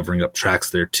media is covering up tracks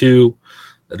there too,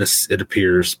 it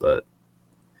appears. But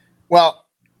well,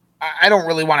 I don't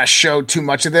really want to show too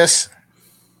much of this.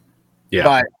 Yeah.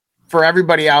 But for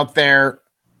everybody out there,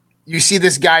 you see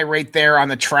this guy right there on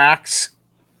the tracks.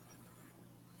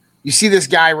 You see this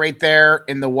guy right there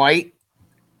in the white,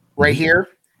 right here.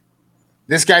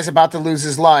 This guy's about to lose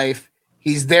his life.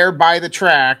 He's there by the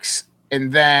tracks.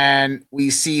 And then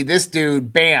we see this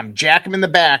dude, bam, jack him in the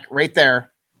back right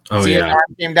there. Oh, see yeah. his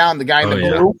arm came down. The guy in the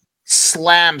blue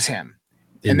slams him.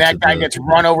 And that guy gets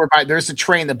run over by, there's the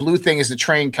train. The blue thing is the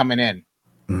train coming in.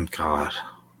 God.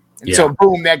 And so,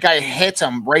 boom, that guy hits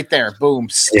him right there. Boom,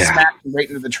 smacked him right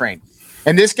into the train.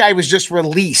 And this guy was just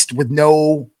released with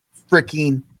no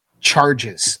freaking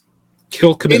charges.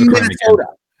 Kill committed in crime Minnesota.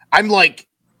 again. I'm like,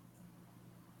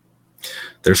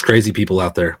 there's crazy people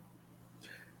out there.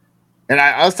 and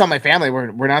I was telling my family,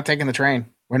 we're not taking the train.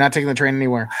 We're not taking the train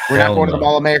anywhere. We're not going to the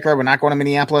Mall of America. We're not going to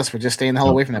Minneapolis. We're just staying the hell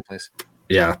away from that place.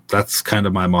 Yeah, that's kind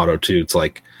of my motto too. It's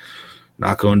like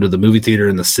not going to the movie theater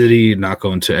in the city, not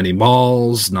going to any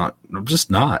malls, I'm just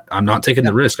not. I'm not taking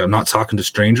the risk. I'm not talking to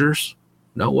strangers.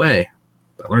 No way.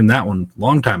 I learned that one a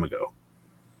long time ago.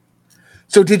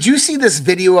 So did you see this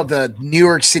video of the New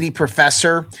York City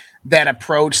professor that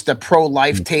approached the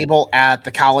pro-life table at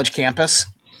the college campus?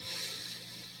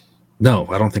 No,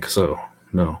 I don't think so.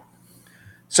 No.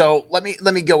 So let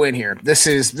me go in here. This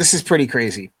is pretty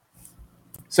crazy.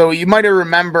 So you might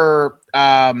remember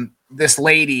this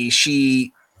lady.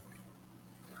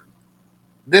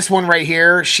 This one right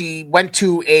here. She went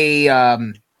to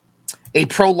a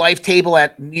pro-life table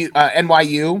at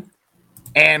NYU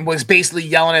and was basically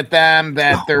yelling at them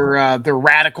that they're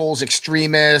radicals,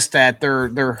 extremists, that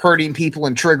they're hurting people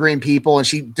and triggering people, and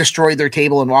she destroyed their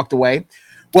table and walked away.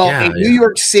 Well, a New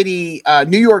York City,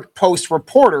 New York Post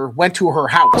reporter went to her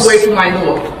house. Away from my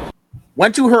door.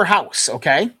 Went to her house,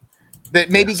 okay? That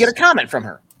maybe get a comment from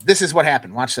her. This is what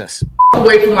happened. Watch this.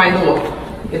 Away from my door.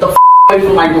 Get the away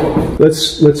from my door.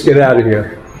 Let's get out of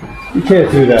here. You can't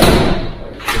do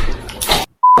that.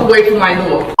 Away from my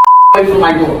door. Away from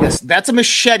my door. Yes, that's a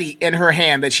machete in her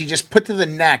hand that she just put to the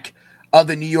neck of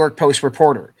the New York Post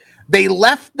reporter. They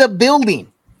left the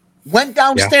building, went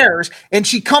downstairs, and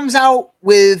she comes out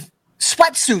with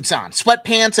sweatsuits on,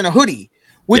 sweatpants and a hoodie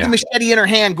with the machete in her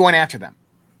hand going after them.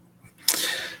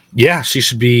 Yeah, she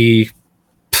should be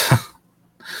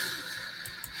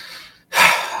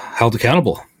held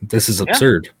accountable. This is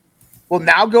absurd. Well,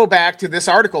 now go back to this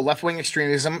article, left-wing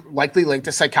extremism likely linked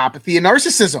to psychopathy and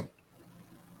narcissism.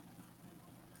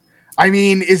 I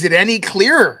mean, is it any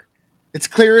clearer? It's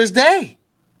clear as day.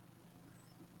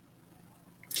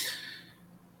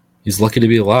 He's lucky to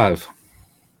be alive.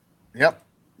 Yep.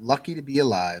 Lucky to be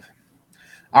alive.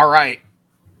 All right.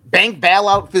 Bank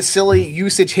bailout facility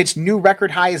usage hits new record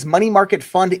high as money market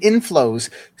fund inflows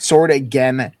soared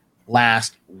again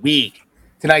last week.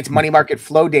 Tonight's money market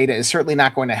flow data is certainly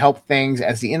not going to help things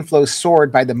as the inflows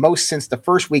soared by the most since the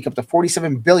first week, up to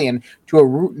 $47 billion to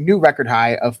a new record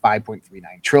high of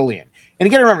 $5.39 trillion. And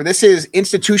again, remember, this is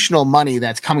institutional money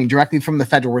that's coming directly from the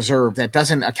Federal Reserve that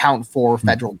doesn't account for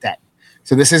federal debt.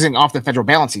 So this isn't off the federal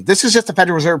balance sheet. This is just the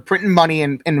Federal Reserve printing money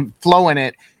and flowing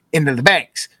it into the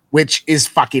banks, which is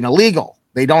fucking illegal.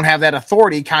 They don't have that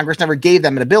authority. Congress never gave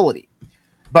them an ability.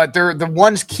 But they're the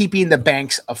ones keeping the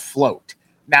banks afloat.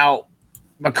 Now,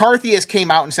 McCarthy has came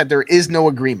out and said there is no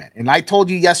agreement. And I told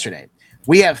you yesterday,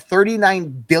 we have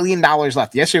 $39 billion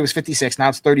left. Yesterday it was 56. Now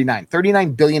it's 39.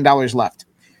 $39 billion left.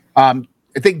 I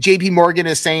think JP Morgan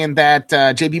is saying that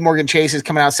JP Morgan Chase is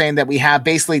coming out saying that we have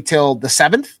basically till the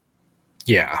 7th.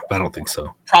 Yeah, I don't think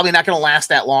so. Probably not going to last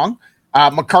that long.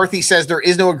 McCarthy says there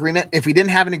is no agreement. If we didn't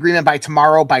have an agreement by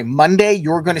tomorrow, by Monday,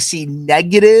 you're going to see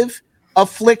negative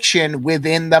affliction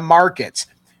within the markets.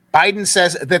 Biden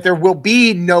says that there will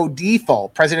be no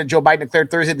default. President Joe Biden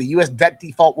declared Thursday the U.S. debt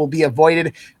default will be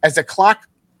avoided as the clock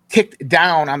ticked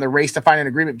down on the race to find an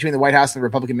agreement between the White House and the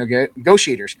Republican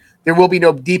negotiators. There will be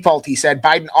no default, he said.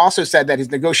 Biden also said that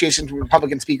his negotiations with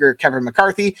Republican Speaker Kevin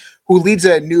McCarthy, who leads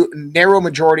a new narrow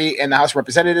majority in the House of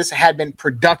Representatives, had been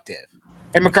productive.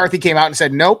 And McCarthy came out and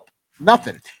said, nope,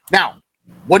 nothing. Now,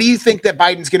 what do you think that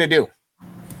Biden's going to do?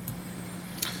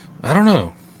 I don't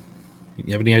know.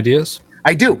 You have any ideas?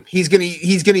 I do. He's going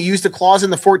to use the clause in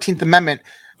the 14th Amendment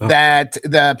that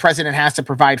the president has to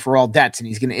provide for all debts, and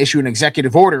he's going to issue an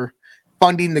executive order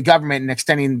funding the government and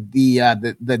extending the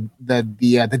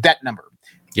debt number.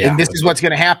 Yeah, and this is what's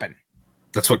going to happen.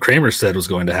 That's what Kramer said was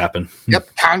going to happen.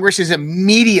 Yep. Congress is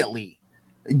immediately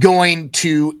going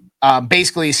to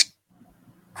basically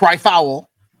cry foul,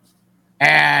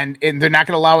 and they're not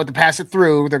going to allow it to pass it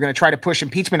through. They're going to try to push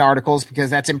impeachment articles because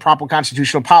that's improper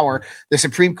constitutional power. The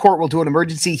Supreme Court will do an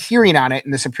emergency hearing on it,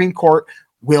 and the Supreme Court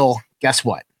will, guess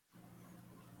what?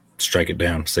 Strike it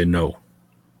down. Say no.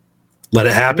 Let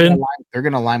it happen. They're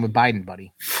going to align with Biden,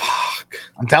 buddy. Fuck.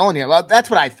 I'm telling you. Well, that's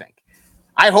what I think.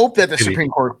 I hope that the Supreme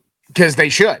Court, because they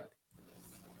should.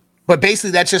 But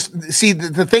basically, that's just, see,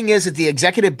 the thing is that the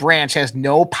executive branch has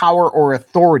no power or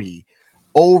authority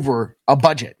over a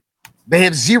budget. They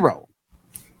have zero.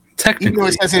 Technically. Even though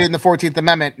it says it in the 14th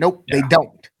Amendment, nope, they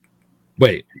don't.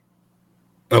 Wait.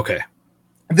 Okay.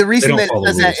 The reason that it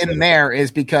says that in there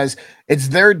is because it's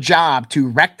their job to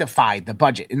rectify the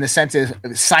budget in the sense of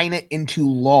sign it into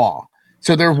law.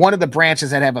 So they're one of the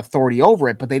branches that have authority over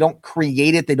it, but they don't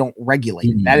create it. They don't regulate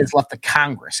it. That is left to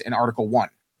Congress in Article 1.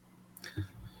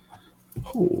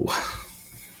 Oh,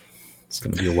 it's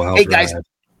going to be a wild ride. Guys,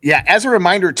 yeah, as a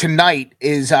reminder, tonight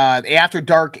is After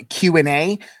Dark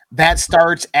Q&A. That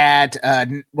starts at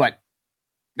what?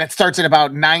 That starts at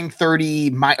about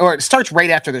 9:30, or it starts right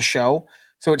after the show.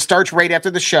 So it starts right after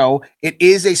the show. It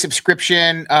is a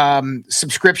subscription on the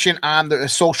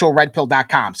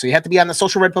socialredpill.com. So you have to be on the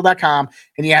socialredpill.com,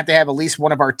 and you have to have at least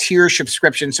one of our tier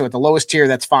subscriptions. So at the lowest tier,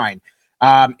 that's fine.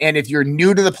 And if you're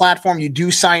new to the platform, you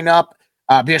do sign up.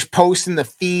 Just post in the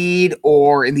feed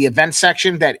or in the event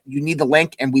section that you need the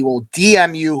link, and we will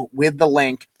DM you with the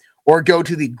link, or go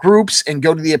to the groups and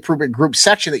go to the appropriate group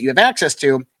section that you have access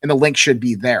to, and the link should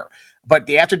be there. But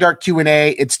the After Dark Q&A,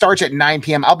 it starts at 9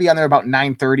 p.m. I'll be on there about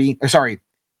 10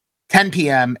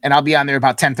 p.m., and I'll be on there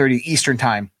about 10:30 Eastern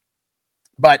time.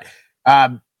 But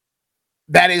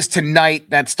that is tonight.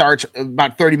 That starts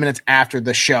about 30 minutes after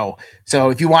the show.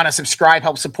 So if you want to subscribe,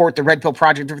 help support the Red Pill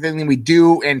Project, everything we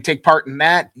do, and take part in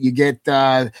that, you get,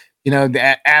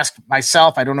 ask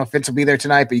myself. I don't know if Vince will be there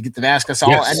tonight, but you get to ask us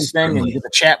all anything, and you get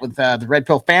to chat with the Red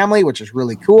Pill family, which is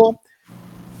really cool.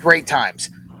 Great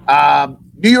times.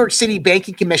 New York City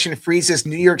Banking Commission freezes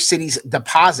New York City's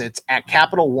deposits at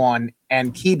Capital One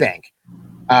and KeyBank.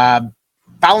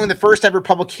 Following the first ever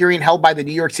public hearing held by the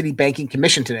New York City Banking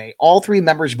Commission today, all three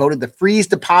members voted to freeze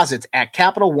deposits at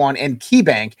Capital One and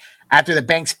KeyBank after the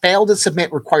banks failed to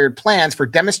submit required plans for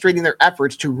demonstrating their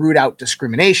efforts to root out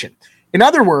discrimination. In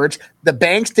other words, the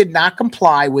banks did not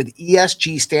comply with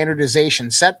ESG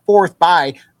standardization set forth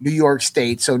by New York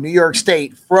State, so New York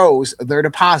State froze their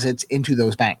deposits into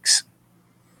those banks.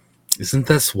 Isn't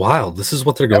this wild? This is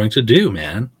what they're going to do,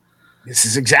 man. This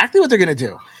is exactly what they're going to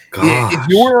do. Gosh. If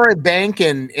you're a bank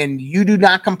and you do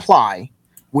not comply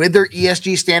with their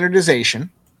ESG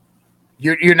standardization,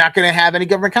 you're not going to have any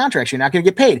government contracts. You're not going to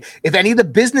get paid. If any of the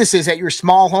businesses at your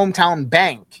small hometown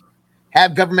bank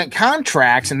have government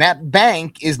contracts and that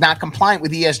bank is not compliant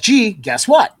with ESG, guess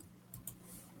what?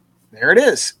 There it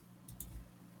is.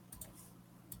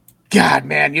 God,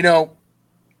 man,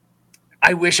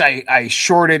 I wish I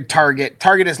shorted Target.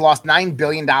 Target has lost $9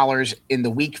 billion in the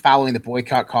week following the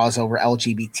boycott calls over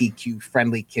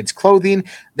LGBTQ-friendly kids' clothing.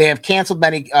 They have canceled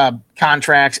many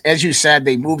contracts. As you said,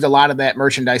 they moved a lot of that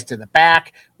merchandise to the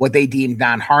back, what they deemed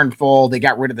non-harmful. They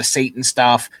got rid of the Satan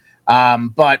stuff.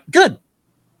 But good.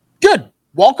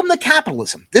 Welcome to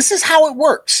capitalism. This is how it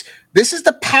works. This is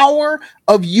the power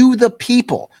of you, the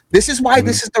people. This is why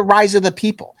this is the rise of the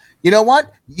people. You know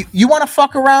what? You want to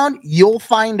fuck around, you'll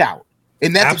find out.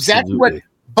 And that's exactly what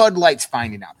Bud Light's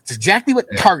finding out. That's exactly what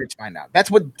Target's finding out. That's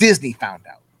what Disney found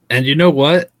out. And you know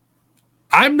what?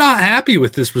 I'm not happy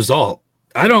with this result.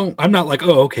 I'm not like,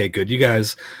 oh, okay, good. You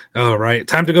guys, all right,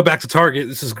 time to go back to Target.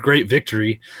 This is a great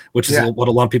victory, which is what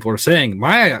a lot of people are saying.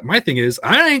 My thing is,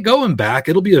 I ain't going back.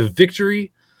 It'll be a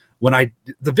victory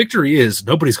the victory is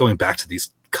nobody's going back to these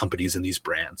companies and these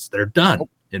brands. They're done,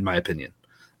 in my opinion.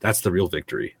 That's the real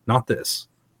victory, not this.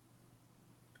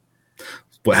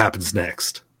 What happens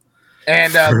next?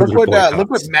 And look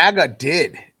what MAGA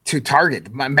did to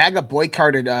Target. MAGA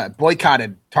boycotted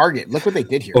Target. Look what they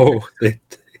did here. Oh,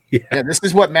 yeah. This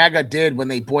is what MAGA did when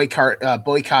they boycotted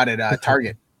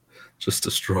Target. Just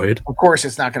destroyed. Of course,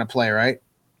 it's not going to play, right?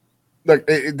 Look,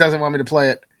 it doesn't want me to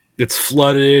play it. It's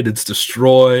flooded. It's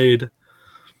destroyed.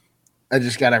 I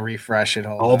just got to refresh it.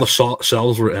 All the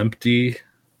shelves were empty.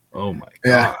 Oh my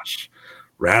gosh!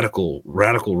 Radical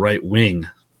right wing.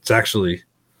 It's actually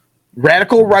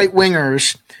radical right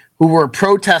wingers who were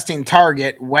protesting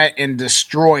Target went and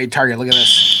destroyed Target. Look at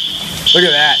this. Look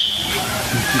at that.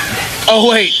 Oh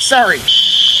wait, sorry.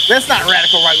 That's not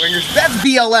radical right wingers. That's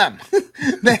BLM.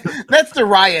 That's the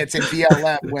riots in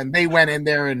BLM when they went in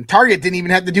there and Target didn't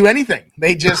even have to do anything.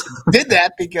 They just did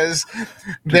that because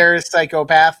they're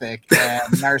psychopathic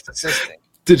and narcissistic.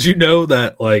 Did you know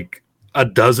that like a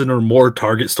dozen or more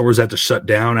Target stores had to shut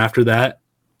down after that?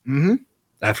 Mm-hmm.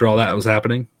 After all that was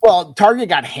happening? Well, Target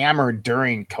got hammered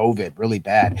during COVID really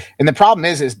bad. And the problem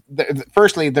is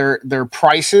firstly, their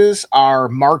prices are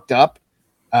marked up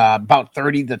about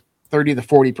 30 to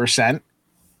 40%.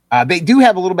 They do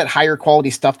have a little bit higher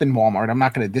quality stuff than Walmart. I'm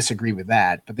not going to disagree with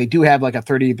that, but they do have like a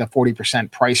 30 to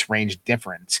 40% price range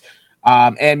difference.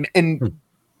 And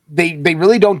they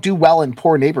really don't do well in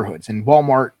poor neighborhoods, and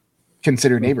Walmart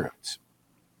considered neighborhoods.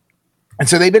 And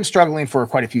so they've been struggling for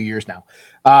quite a few years now.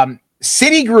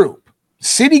 Citigroup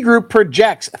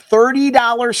projects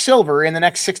 $30 silver in the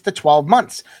next 6 to 12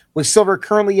 months. With silver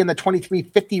currently in the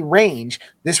 23.50 range,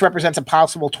 this represents a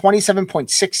possible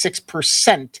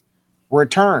 27.66%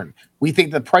 return. We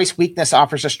think the price weakness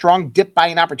offers a strong dip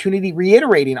buying opportunity,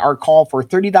 reiterating our call for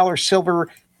 $30 silver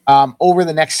over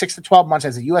the next 6 to 12 months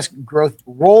as the U.S. growth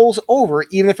rolls over,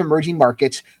 even if emerging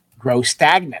markets grow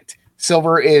stagnant.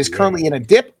 Silver is currently in a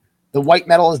dip. The white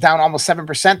metal is down almost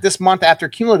 7% this month after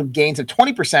cumulative gains of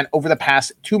 20% over the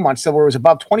past 2 months. Silver was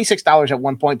above $26 at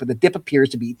one point, but the dip appears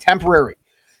to be temporary.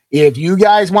 If you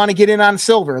guys want to get in on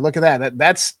silver, look at that.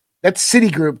 That's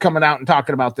Citigroup coming out and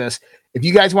talking about this. If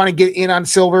you guys want to get in on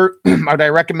silver, what I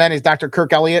recommend is Dr.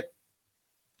 Kirk Elliott.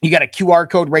 You got a QR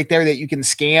code right there that you can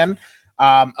scan.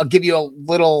 I'll give you a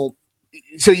little.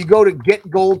 So you go to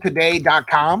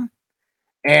getgoldtoday.com.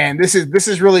 And this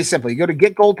is really simple. You go to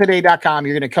getgoldtoday.com.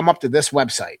 You're going to come up to this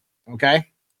website. Okay.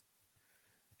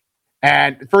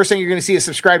 And the first thing you're going to see is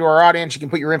subscribe to our audience. You can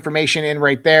put your information in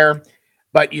right there.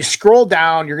 But you scroll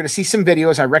down, you're going to see some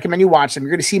videos. I recommend you watch them.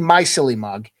 You're going to see My Silly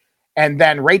Mug. And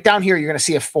then right down here, you're going to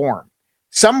see a form.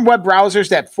 Some web browsers,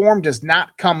 that form does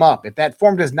not come up. If that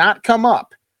form does not come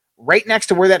up, right next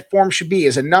to where that form should be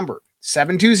is a number,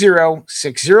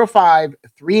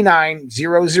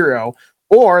 720-605-3900.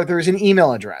 Or there's an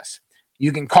email address.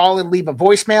 You can call and leave a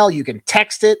voicemail. You can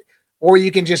text it, or you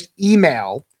can just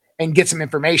email and get some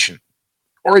information.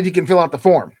 Or you can fill out the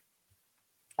form.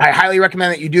 I highly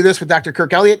recommend that you do this with Dr.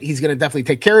 Kirk Elliott. He's going to definitely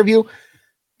take care of you.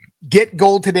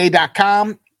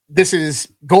 GetGoldToday.com. This is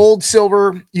gold,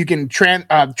 silver. You can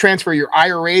transfer your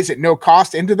IRAs at no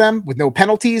cost into them with no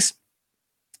penalties.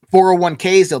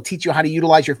 401ks, they'll teach you how to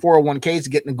utilize your 401ks to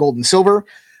get into gold and silver,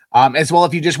 as well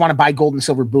if you just want to buy gold and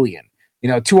silver bullion. You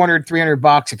know, $200,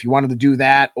 $300 if you wanted to do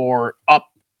that, or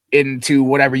up into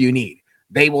whatever you need.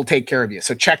 They will take care of you.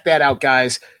 So check that out,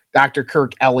 guys. Dr.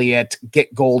 Kirk Elliott,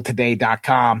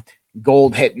 getgoldtoday.com.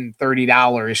 Gold hitting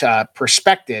 $30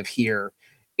 perspective here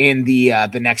in the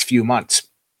next few months.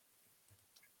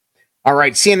 All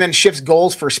right, CNN shifts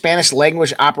goals for Spanish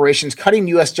language operations, cutting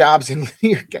U.S. jobs in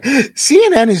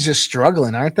CNN is just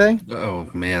struggling, aren't they?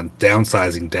 Oh, man.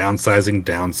 Downsizing.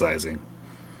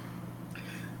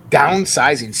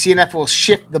 CNN will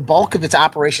shift the bulk of its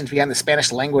operations behind the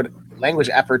Spanish language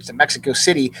efforts to Mexico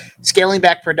City, scaling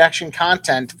back production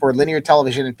content for linear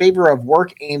television in favor of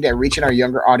work aimed at reaching our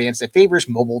younger audience that favors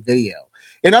mobile video.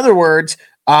 In other words,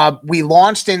 we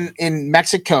launched in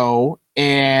Mexico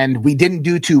and we didn't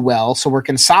do too well, so we're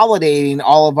consolidating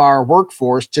all of our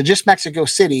workforce to just Mexico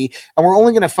City, and we're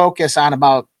only going to focus on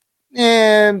about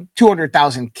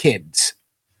 200,000 kids.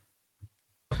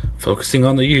 Focusing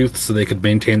on the youth so they could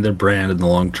maintain their brand in the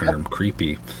long term.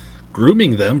 Creepy.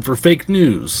 Grooming them for fake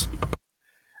news.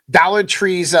 Dollar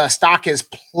Tree's stock has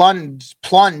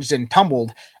plunged and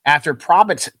tumbled after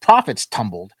profits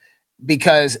tumbled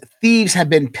because thieves have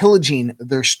been pillaging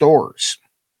their stores.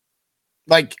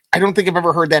 Like, I don't think I've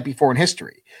ever heard that before in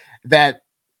history, that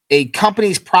a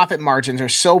company's profit margins are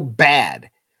so bad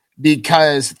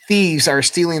because thieves are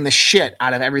stealing the shit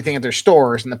out of everything at their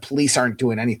stores and the police aren't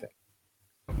doing anything.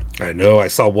 I know. I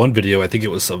saw one video. I think it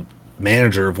was a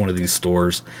manager of one of these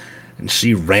stores, and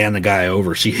she ran the guy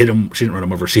over. She hit him. She didn't run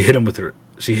him over. She hit him with her.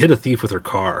 She hit a thief with her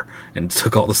car and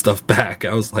took all the stuff back.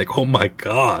 I was like, oh my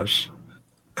gosh.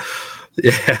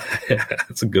 Yeah,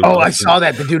 that's a good one. I saw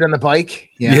that. The dude on the bike.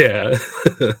 Yeah.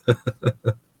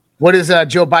 What does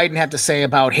Joe Biden have to say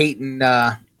about hate and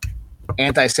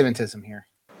anti-Semitism here?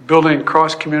 Building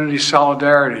cross-community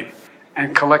solidarity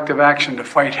and collective action to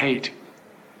fight hate.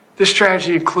 This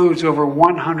strategy includes over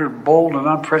 100 bold and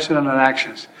unprecedented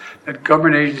actions that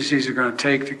government agencies are going to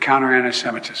take to counter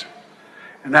anti-Semitism.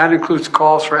 And that includes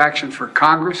calls for action for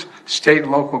Congress, state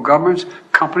and local governments,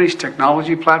 companies,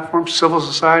 technology platforms, civil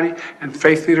society, and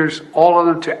faith leaders, all of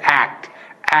them to act.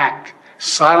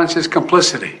 Silence is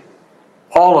complicity.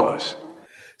 All of us.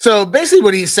 So basically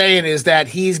what he's saying is that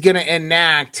he's going to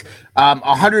enact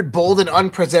 100 bold and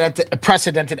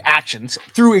unprecedented actions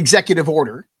through executive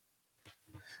order,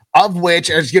 of which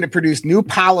is going to produce new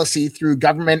policy through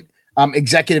government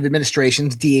executive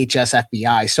administrations, DHS,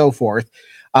 FBI, so forth,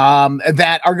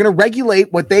 that are going to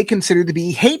regulate what they consider to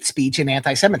be hate speech and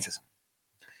anti-Semitism.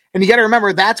 And you got to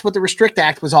remember, that's what the Restrict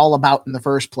Act was all about in the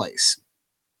first place.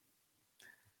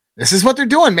 This is what they're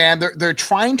doing, man. They're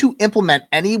trying to implement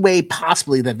any way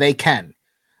possibly that they can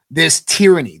this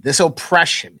tyranny, this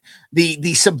oppression,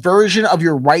 the subversion of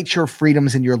your rights, your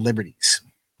freedoms, and your liberties.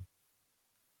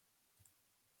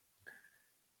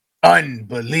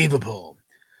 Unbelievable.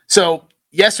 So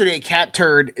yesterday, Cat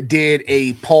Turd did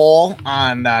a poll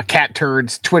on Cat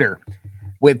Turd's Twitter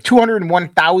with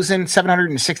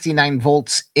 201,769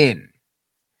 votes in.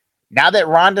 Now that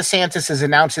Ron DeSantis has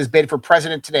announced his bid for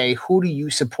president today, who do you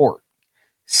support?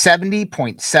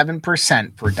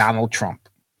 70.7% for Donald Trump.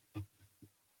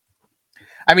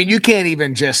 I mean, you can't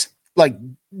even just, like,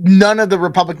 none of the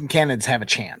Republican candidates have a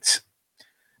chance.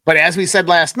 But as we said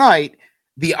last night,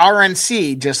 the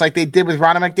RNC, just like they did with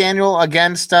Ronna McDaniel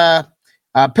against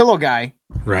Pillow Guy,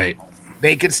 right?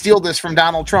 They could steal this from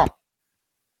Donald Trump.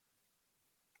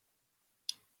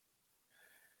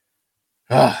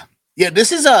 Yeah,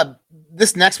 this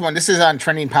next one, this is on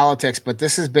Trending Politics, but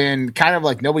this has been kind of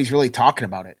like nobody's really talking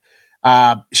about it.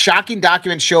 Shocking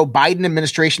documents show Biden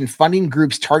administration funding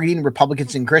groups targeting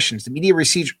Republicans and Christians. The Media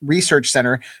Research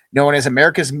Center, known as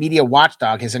America's Media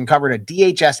Watchdog, has uncovered a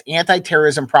DHS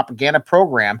anti-terrorism propaganda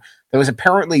program that was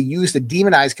apparently used to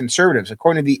demonize conservatives.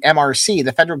 According to the MRC,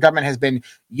 the federal government has been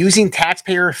using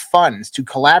taxpayer funds to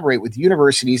collaborate with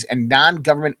universities and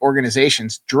non-government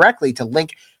organizations directly to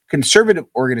link conservative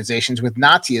organizations with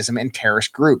Nazism and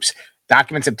terrorist groups.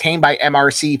 Documents obtained by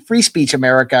MRC Free Speech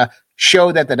America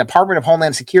show that the Department of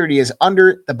Homeland Security is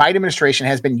under the Biden administration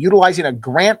has been utilizing a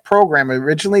grant program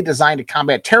originally designed to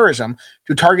combat terrorism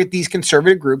to target these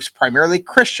conservative groups, primarily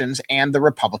Christians and the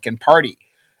Republican Party.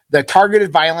 The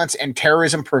Targeted Violence and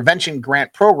Terrorism Prevention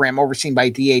Grant Program, overseen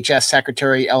by DHS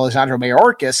Secretary Alejandro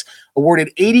Mayorkas,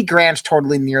 awarded 80 grants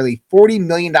totaling nearly $40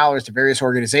 million to various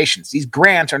organizations. These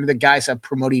grants are under the guise of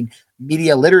promoting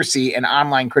media literacy and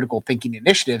online critical thinking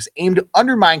initiatives aimed to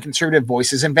undermine conservative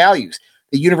voices and values.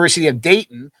 The University of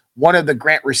Dayton, one of the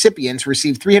grant recipients,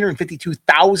 received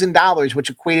 $352,000, which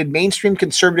equated mainstream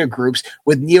conservative groups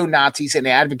with neo-Nazis and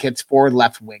advocates for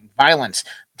left-wing violence.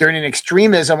 During an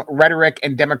extremism, rhetoric,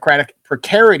 and democratic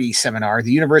precarity seminar at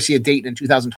the University of Dayton in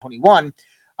 2021,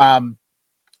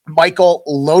 Michael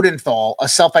Lodenthal, a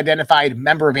self-identified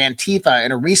member of Antifa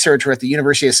and a researcher at the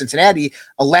University of Cincinnati,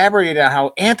 elaborated on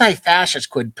how anti-fascists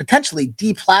could potentially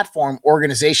deplatform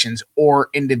organizations or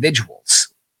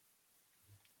individuals.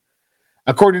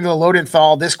 According to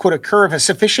Lodenthal, this could occur if a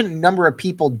sufficient number of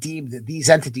people deemed these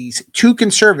entities too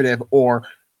conservative or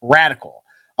radical.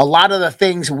 A lot of the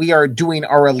things we are doing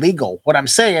are illegal. What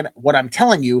I'm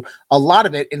telling you, a lot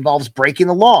of it involves breaking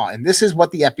the law. And this is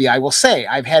what the FBI will say.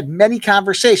 I've had many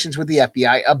conversations with the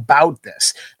FBI about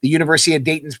this. The University of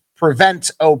Dayton's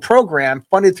Prevent O program,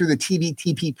 funded through the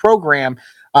TVTP program,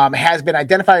 has been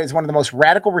identified as one of the most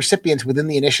radical recipients within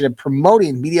the initiative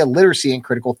promoting media literacy and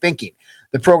critical thinking.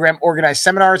 The program organized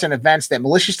seminars and events that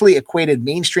maliciously equated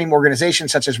mainstream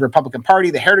organizations such as Republican Party,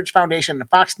 the Heritage Foundation, and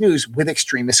Fox News with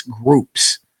extremist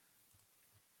groups.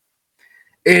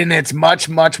 And it's much,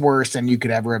 much worse than you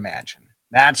could ever imagine.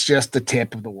 That's just the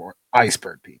tip of the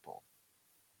iceberg, people.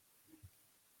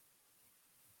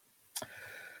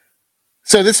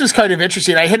 So this was kind of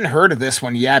interesting. I hadn't heard of this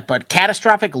one yet, but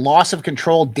catastrophic loss of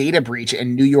control data breach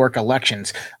in New York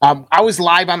elections. I was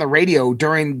live on the radio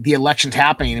during the elections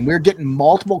happening, and we were getting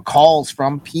multiple calls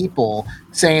from people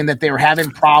saying that they were having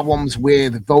problems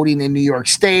with voting in New York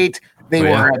State.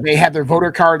 They had their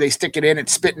voter card, they stick it in,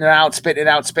 it's spitting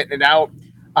it out.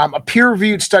 A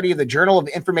peer-reviewed study of the Journal of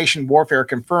Information Warfare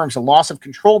confirms a loss of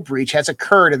control breach has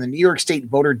occurred in the New York State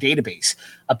voter database.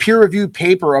 A peer-reviewed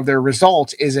paper of their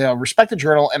results is a respected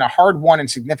journal and a hard-won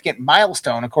and significant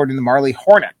milestone, according to Marley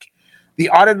Hornick. The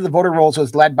audit of the voter rolls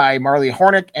was led by Marley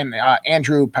Hornick and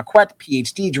Andrew Paquette,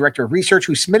 PhD, Director of Research,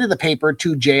 who submitted the paper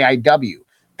to JIW.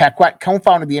 Paquette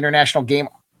co-founded the International Game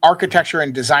Architecture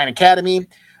and Design Academy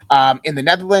in the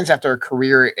Netherlands after a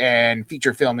career in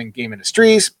feature film and game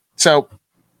industries. So,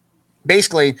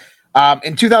 basically,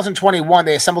 in 2021,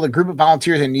 they assembled a group of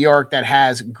volunteers in New York that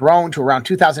has grown to around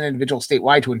 2,000 individuals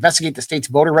statewide to investigate the state's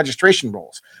voter registration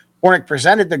rolls. Hornick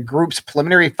presented the group's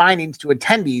preliminary findings to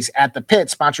attendees at the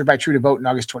pit, sponsored by True to Vote in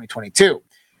August 2022.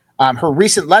 Her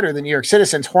recent letter, The New York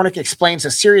Citizens, Hornick explains the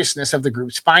seriousness of the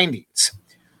group's findings.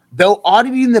 Though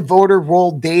auditing the voter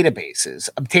roll databases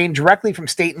obtained directly from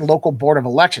state and local board of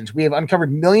elections, we have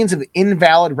uncovered millions of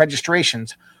invalid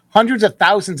registrations, hundreds of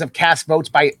thousands of cast votes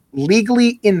by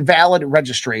legally invalid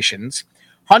registrations,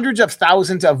 hundreds of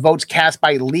thousands of votes cast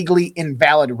by legally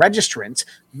invalid registrants,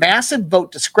 massive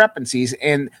vote discrepancies,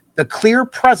 and the clear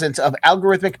presence of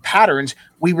algorithmic patterns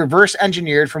we reverse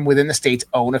engineered from within the state's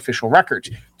own official records.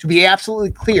 To be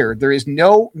absolutely clear, there is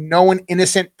no known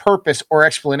innocent purpose or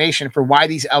explanation for why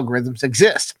these algorithms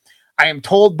exist. I am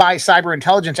told by cyber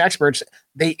intelligence experts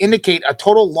they indicate a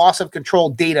total loss of control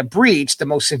data breach, the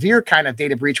most severe kind of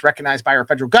data breach recognized by our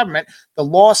federal government. The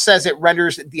law says it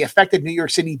renders the affected New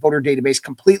York City voter database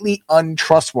completely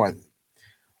untrustworthy,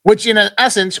 which in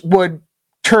essence would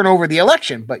turn over the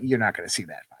election, but you're not going to see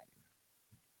that.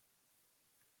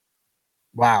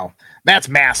 Wow, that's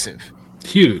massive.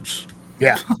 Huge.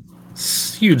 Yeah.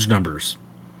 Huge numbers.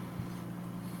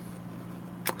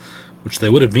 Which they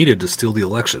would have needed to steal the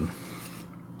election.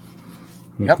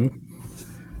 Yep.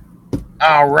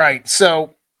 All right.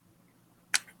 So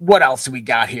what else do we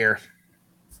got here?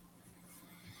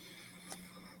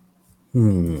 I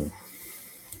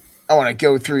want to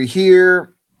go through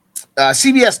here.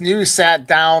 CBS News sat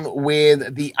down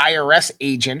with the IRS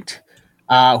agent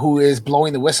who is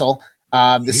blowing the whistle.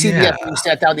 CBS News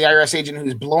sat down with the IRS agent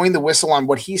who's blowing the whistle on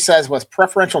what he says was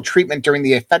preferential treatment during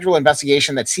the federal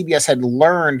investigation that CBS had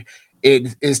learned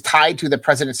it is tied to the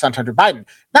president's son, Hunter Biden.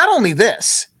 Not only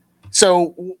this,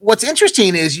 so what's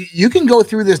interesting is you can go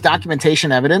through this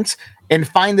documentation evidence and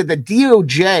find that the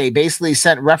DOJ basically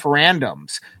sent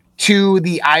referendums to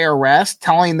the IRS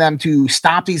telling them to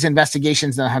stop these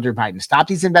investigations into Hunter Biden, stop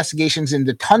these investigations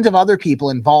into tons of other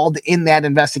people involved in that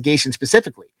investigation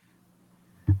specifically.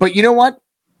 But you know what?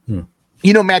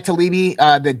 You know Matt Taibbi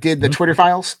that did the Twitter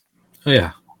files? Oh,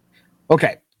 yeah.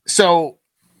 Okay. So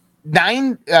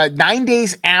 9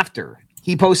 days after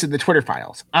he posted the Twitter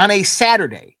files, on a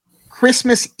Saturday,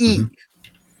 Christmas Eve,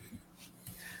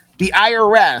 the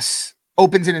IRS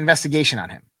opens an investigation on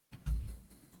him.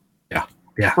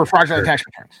 Yeah. For fraudulent tax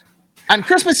returns. On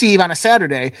Christmas Eve, on a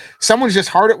Saturday, someone's just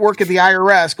hard at work at the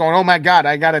IRS going, oh my God,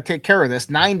 I got to take care of this.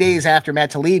 9 days after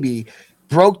Matt Taibbi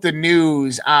broke the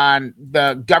news on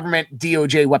the government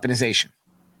DOJ weaponization.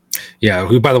 Yeah,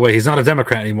 who, by the way, he's not a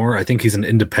Democrat anymore. I think he's an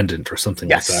independent or something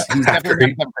like that. He's definitely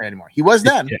not a Democrat anymore. He was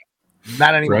then,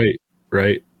 not anymore.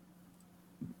 Right.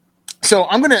 So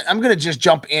I'm gonna just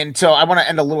jump in. So I want to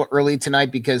end a little early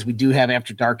tonight because we do have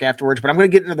After Dark afterwards, but I'm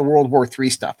going to get into the World War III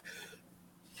stuff.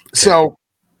 So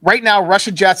right now,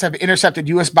 Russian jets have intercepted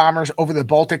U.S. bombers over the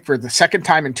Baltic for the second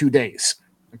time in 2 days.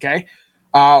 Okay.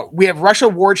 We have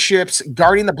Russian warships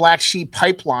guarding the Black Sea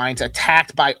pipelines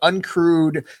attacked by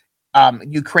uncrewed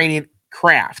Ukrainian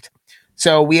craft.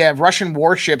 So we have Russian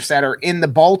warships that are in the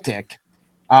Baltic,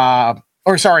 Russia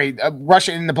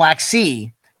in the Black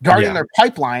Sea guarding their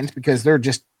pipelines because they're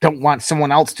just don't want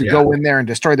someone else to go in there and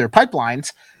destroy their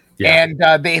pipelines. Yeah.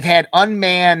 And they've had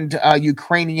unmanned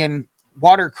Ukrainian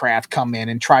watercraft come in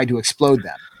and try to explode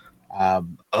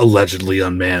them. Allegedly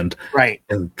unmanned. Right.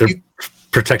 And they're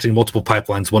protecting multiple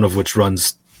pipelines, one of which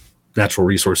runs natural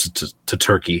resources to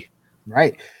Turkey.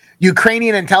 Right.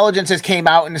 Ukrainian intelligence has came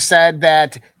out and said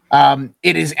that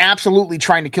it is absolutely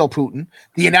trying to kill Putin.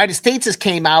 The United States has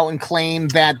came out and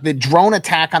claimed that the drone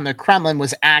attack on the Kremlin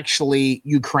was actually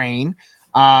Ukraine.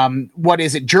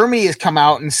 Germany has come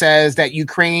out and says that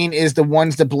Ukraine is the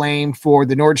ones to blame for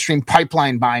the Nord Stream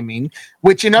pipeline bombing,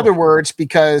 which in other words,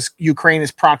 because Ukraine is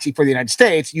proxy for the United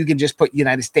States, you can just put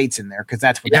United States in there because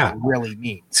that's what that really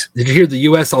means. Did you hear the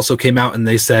U.S. also came out and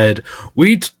they said,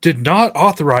 we did not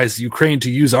authorize Ukraine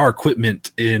to use our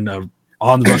equipment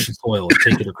on the Russian soil and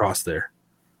take it across there.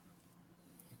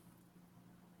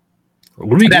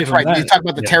 That's right. You talk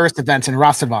about the terrorist events in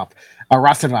Rostov.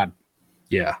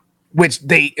 Yeah. Which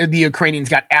the Ukrainians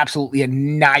got absolutely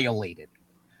annihilated.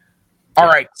 All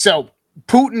right, so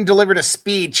Putin delivered a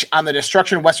speech on the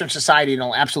destruction of Western society, and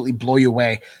it'll absolutely blow you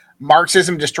away.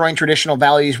 Marxism destroying traditional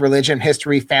values, religion,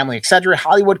 history, family, etc.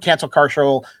 Hollywood, cancel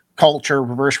culture,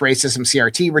 reverse racism,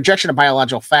 CRT, rejection of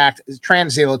biological fact,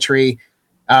 transzealotry.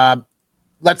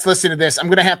 Let's listen to this. I'm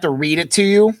going to have to read it to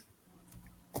you.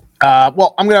 I'm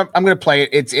going to play it.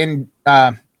 It's in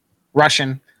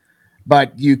Russian.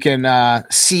 But you can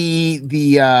see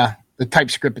the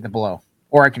typescript at the below,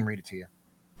 or I can read it to you.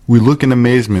 We look in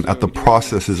amazement at the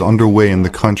processes underway in the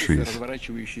countries,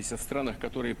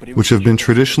 which have been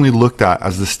traditionally looked at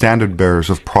as the standard bearers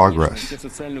of progress.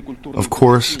 Of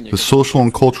course, the social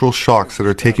and cultural shocks that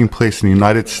are taking place in the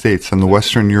United States and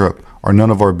Western Europe are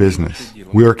none of our business.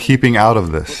 We are keeping out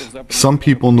of this. Some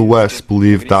people in the West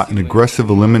believe that an aggressive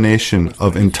elimination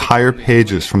of entire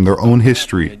pages from their own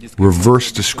history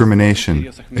reverse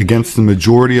discrimination against the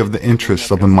majority of the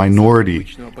interests of a minority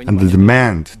and the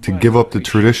demand to give up the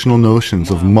traditional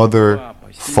notions of mother,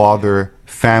 father,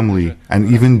 family,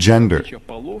 and even gender.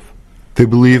 They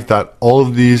believe that all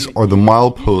of these are the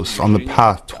mileposts on the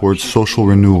path towards social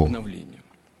renewal.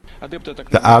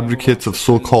 The advocates of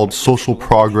so-called social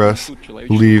progress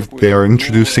believe they are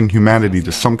introducing humanity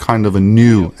to some kind of a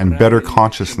new and better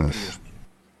consciousness.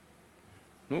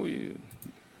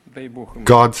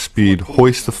 Godspeed,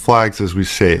 hoist the flags, as we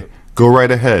say. Go right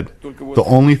ahead. The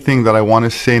only thing that I want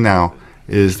to say now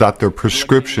is that their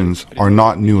prescriptions are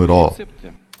not new at all.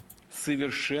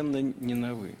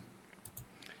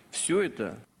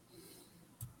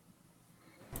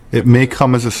 It may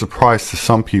come as a surprise to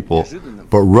some people,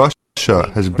 but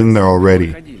Russia has been there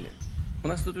already.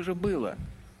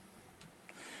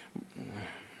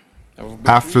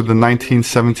 After the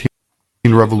 1917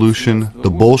 revolution, the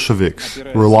Bolsheviks,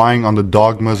 relying on the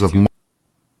dogmas of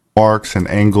Marx and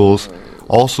Engels,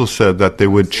 also said that they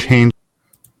would change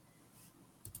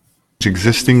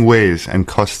existing ways and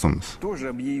customs.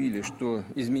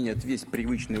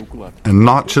 And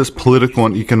not just political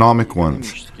and economic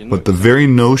ones, but the very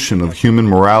notion of human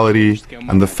morality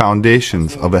and the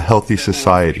foundations of a healthy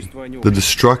society. The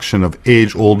destruction of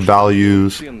age-old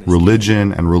values,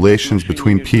 religion, and relations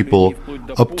between people,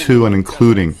 up to and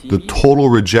including the total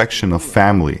rejection of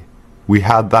family. We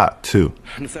had that too.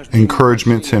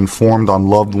 Encouragement to inform on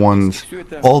loved ones.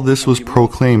 All this was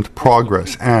proclaimed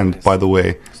progress and, by the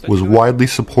way, was widely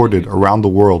supported around the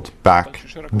world back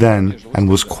then and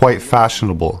was quite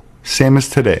fashionable, same as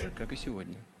today.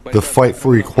 The fight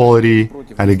for equality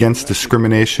and against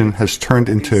discrimination has turned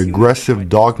into aggressive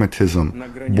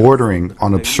dogmatism bordering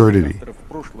on absurdity.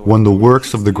 When the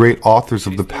works of the great authors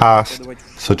of the past,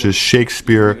 such as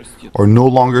Shakespeare, are no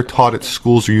longer taught at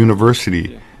schools or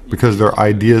university, because their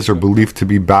ideas are believed to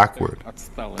be backward.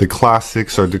 The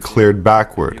classics are declared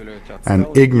backward and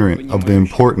ignorant of the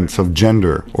importance of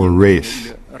gender or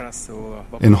race.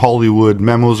 In Hollywood,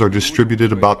 memos are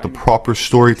distributed about the proper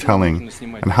storytelling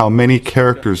and how many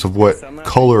characters of what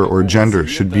color or gender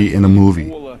should be in a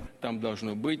movie.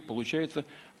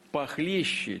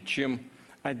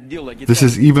 This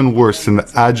is even worse than the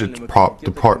agitprop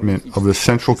department of the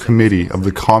Central Committee of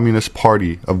the Communist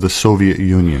Party of the Soviet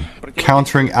Union.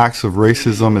 Countering acts of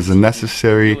racism is a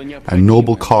necessary and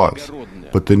noble cause,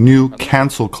 but the new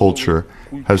cancel culture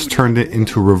has turned it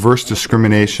into reverse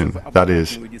discrimination, that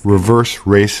is, reverse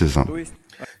racism.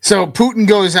 So Putin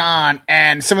goes on,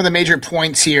 and some of the major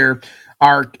points here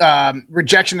are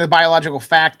rejection of the biological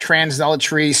fact, trans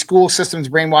zealotry, school systems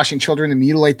brainwashing children to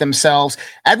mutilate themselves.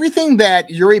 Everything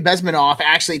that Yuri Bezmenov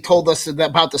actually told us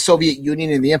about the Soviet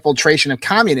Union and the infiltration of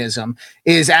communism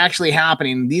is actually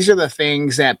happening. These are the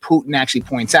things that Putin actually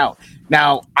points out.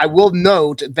 Now, I will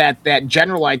note that that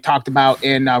general I talked about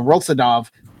in Rolzadov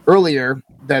earlier,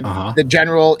 the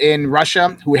general in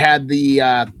Russia who had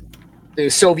the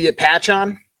Soviet patch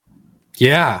on.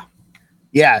 Yeah.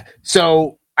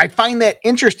 So I find that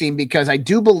interesting because I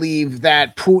do believe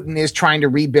that Putin is trying to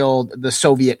rebuild the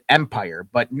Soviet empire,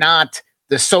 but not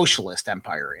the socialist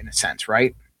empire in a sense,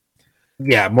 right?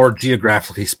 Yeah, more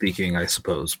geographically speaking, I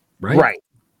suppose, right? Right.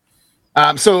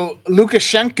 So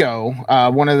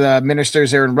Lukashenko, one of the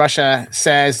ministers there in Russia,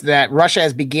 says that Russia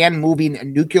has began moving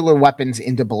nuclear weapons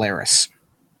into Belarus.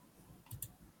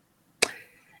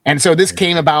 And so this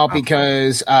came about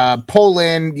because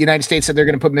Poland, the United States said they're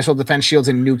going to put missile defense shields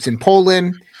and nukes in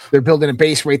Poland. They're building a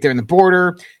base right there in the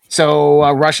border. So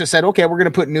Russia said, okay, we're going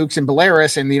to put nukes in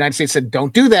Belarus. And the United States said,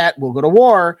 don't do that. We'll go to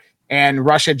war. And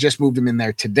Russia just moved them in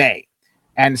there today.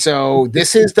 And so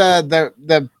this is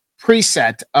the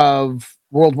preset of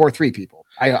World War III, people.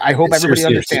 I hope everybody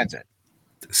understands it.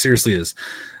 Seriously is.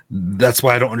 That's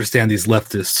why I don't understand these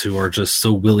leftists who are just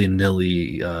so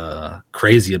willy-nilly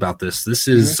crazy about this. This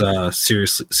is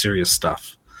serious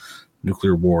stuff.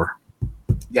 Nuclear war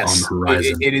on the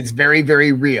horizon. It is very,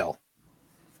 very real.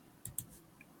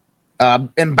 And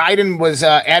Biden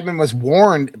admin was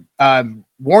warned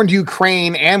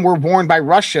Ukraine and were warned by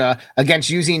Russia against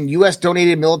using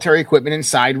U.S.-donated military equipment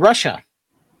inside Russia.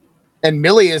 And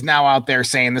Milley is now out there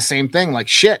saying the same thing, like,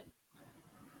 shit.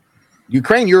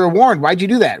 Ukraine, you were warned. Why'd you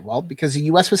do that? Well, because the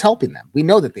U.S. was helping them. We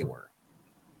know that they were.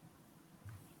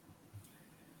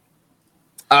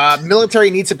 Military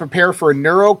needs to prepare for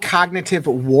neurocognitive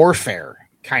warfare.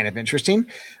 Kind of interesting.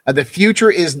 The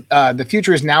future is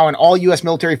now, and all U.S.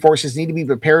 military forces need to be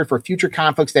prepared for future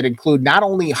conflicts that include not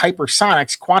only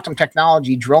hypersonics, quantum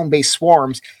technology, drone-based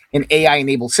swarms, and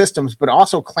AI-enabled systems, but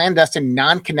also clandestine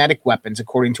non-kinetic weapons,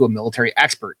 according to a military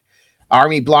expert.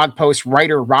 Army blog post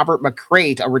writer Robert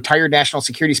McCreight, a retired national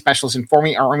security specialist and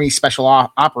former Army Special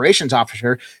Operations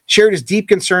officer, shared his deep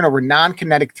concern over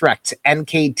non-kinetic threats,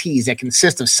 NKTs, that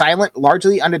consist of silent,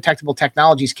 largely undetectable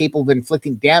technologies capable of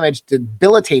inflicting damage,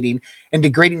 debilitating, and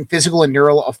degrading physical and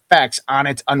neural effects on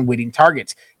its unwitting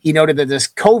targets. He noted that this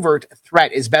covert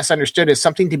threat is best understood as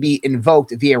something to be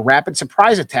invoked via rapid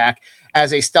surprise attack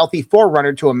as a stealthy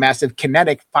forerunner to a massive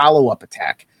kinetic follow-up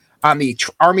attack. On the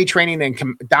Army Training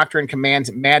and Doctrine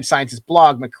Command's Mad Scientist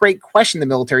blog, McCreight questioned the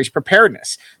military's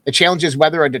preparedness. The challenge is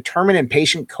whether a determined and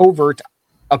patient covert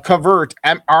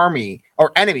army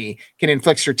or enemy can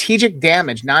inflict strategic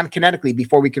damage non-kinetically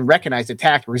before we can recognize,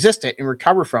 attack, resist it, and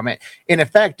recover from it. In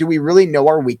effect, do we really know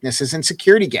our weaknesses and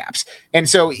security gaps? And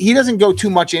so he doesn't go too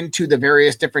much into the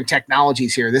various different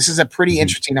technologies here. This is a pretty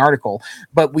interesting article,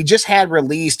 but we just had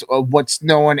released what's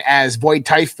known as Void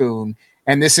Typhoon.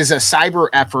 And this is a cyber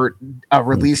effort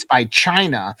released by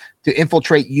China to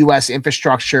infiltrate U.S.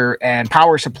 infrastructure and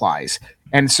power supplies.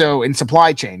 And so in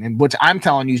supply chain, and what I'm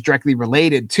telling you is directly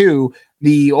related to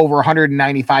the over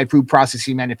 195 food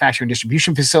processing, manufacturing,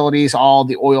 distribution facilities, all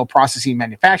the oil processing,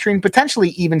 manufacturing, potentially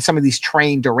even some of these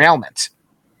train derailments.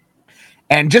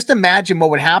 And just imagine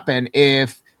what would happen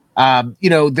if,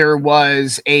 there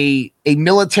was a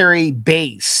military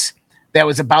base that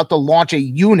was about to launch a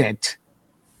unit,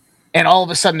 and all of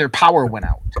a sudden their power went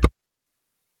out.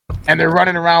 And they're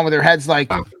running around with their heads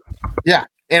like, yeah.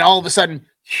 And all of a sudden,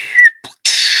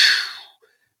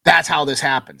 that's how this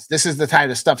happens. This is the type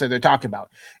of stuff that they're talking about.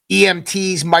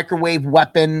 EMTs, microwave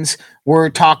weapons. We're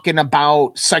talking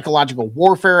about psychological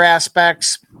warfare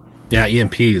aspects. Yeah,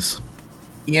 EMPs.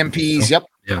 Yep.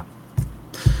 Yeah.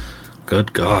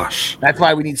 Good gosh. That's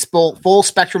why we need full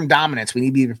spectrum dominance. We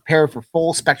need to be prepared for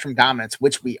full spectrum dominance,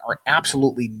 which we are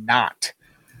absolutely not.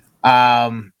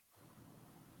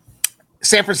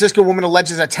 San Francisco woman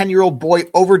alleges a 10-year-old boy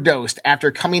overdosed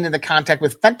after coming into contact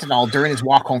with fentanyl during his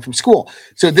walk home from school.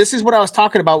 So this is what I was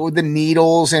talking about with the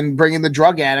needles and bringing the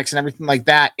drug addicts and everything like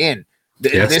that in.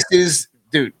 Yes. This is,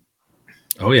 dude.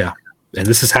 Oh, yeah. And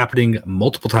this is happening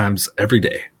multiple times every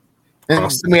day.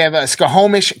 And we have a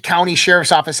Snohomish County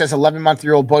Sheriff's Office says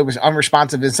 11-month-old boy was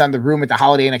unresponsive inside the room at the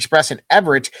Holiday Inn Express in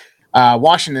Everett,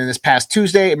 Washington this past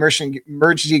Tuesday.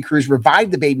 Emergency crews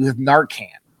revived the baby with Narcan.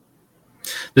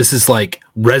 This is like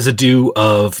residue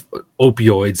of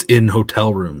opioids in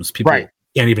hotel rooms. People can't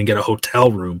even get a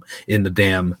hotel room in the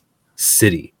damn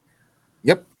city.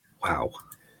 Yep. Wow.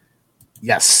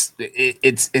 Yes,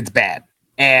 it's bad.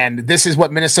 And this is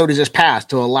what Minnesota just passed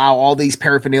to allow all these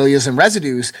paraphernalias and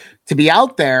residues to be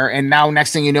out there. And now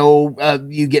next thing you know,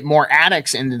 you get more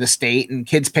addicts into the state and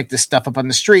kids pick this stuff up on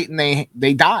the street and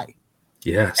they die.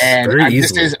 Yes. And very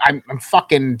easily. I'm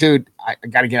fucking, dude, I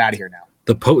got to get out of here now.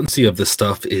 The potency of this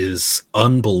stuff is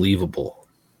unbelievable.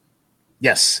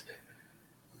 Yes.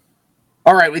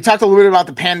 All right. We talked a little bit about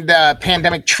the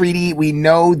pandemic treaty. We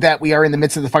know that we are in the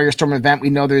midst of the Firestorm event.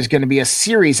 We know there's going to be a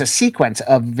sequence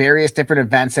of various different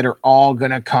events that are all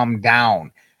going to come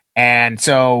down. And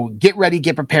so get ready,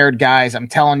 get prepared, guys. I'm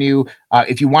telling you,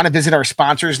 if you want to visit our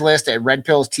sponsors list at Red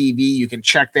Pills TV, you can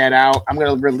check that out. I'm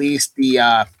going to release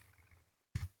the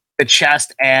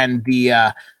chest and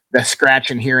the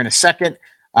scratch in here in a second.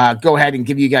 Go ahead and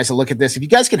give you guys a look at this. If you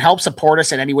guys can help support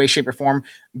us in any way, shape, or form,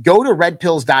 go to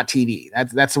redpills.tv.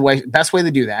 That's the best way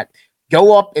to do that.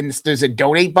 Go up and there's a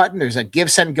donate button. There's a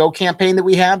Give, Send, Go campaign that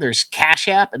we have. There's Cash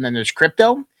App, and then there's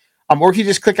crypto. Or if you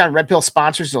just click on Red Pill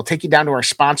sponsors, it'll take you down to our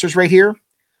sponsors right here.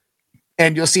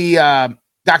 And you'll see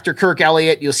Dr. Kirk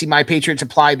Elliott. You'll see My Patriot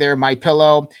Supply there, My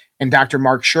Pillow, and Dr.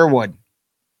 Mark Sherwood.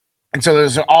 And so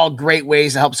those are all great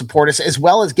ways to help support us, as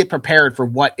well as get prepared for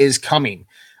what is coming.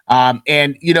 And,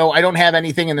 I don't have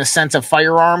anything in the sense of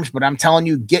firearms, but I'm telling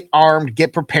you, get armed,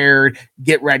 get prepared,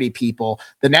 get ready, people.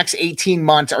 The next 18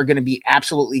 months are going to be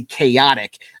absolutely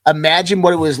chaotic. Imagine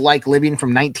what it was like living from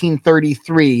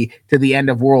 1933 to the end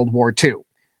of World War II.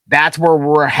 That's where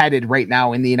we're headed right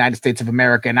now in the United States of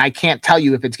America. And I can't tell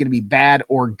you if it's going to be bad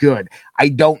or good. I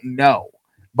don't know.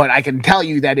 But I can tell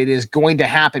you that it is going to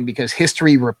happen because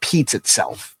history repeats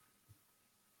itself.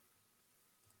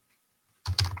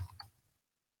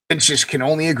 It just can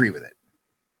only agree with it.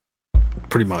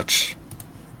 Pretty much.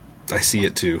 I see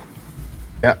it too.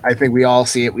 Yeah, I think we all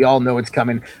see it. We all know it's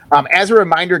coming. As a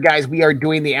reminder, guys, we are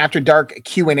doing the After Dark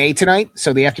Q&A tonight.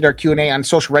 So the After Dark Q&A on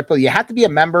Social Red Pill. You have to be a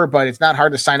member, but it's not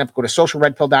hard to sign up. Go to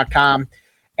socialredpill.com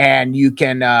And you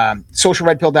can,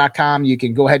 socialredpill.com, you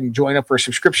can go ahead and join up for a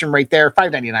subscription right there,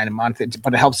 $5.99 a month,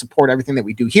 but it helps support everything that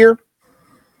we do here.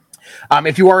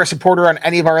 If you are a supporter on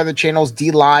any of our other channels,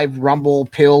 DLive, Rumble,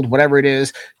 Pilled, whatever it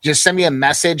is, just send me a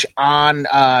message on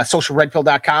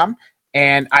socialredpill.com,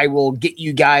 and I will get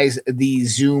you guys the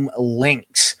Zoom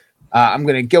links. I'm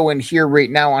going to go in here right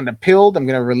now on the Pilled. I'm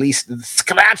going to release the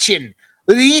scratching.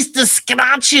 Release the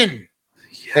scratching.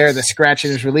 Yes. There, the scratching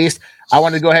is released. I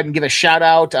want to go ahead and give a shout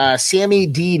out. Sammy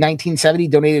D 1970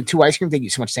 donated 2 ice cream. Thank you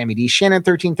so much, Sammy D. Shannon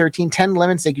 1313 10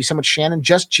 lemons. Thank you so much, Shannon.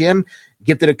 Just Jim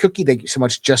gifted a cookie. Thank you so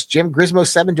much, Just Jim. Grismo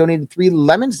 7 donated 3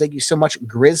 lemons. Thank you so much,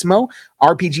 Grismo.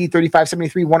 RPG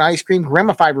 3573 1 ice cream.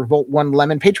 Grandma Fiber Volt 1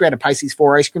 lemon. Patriotic Pisces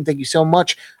 4 ice cream. Thank you so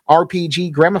much,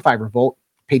 RPG Grandma Fiber Volt.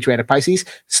 Patriotic Pisces.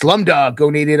 Slumdog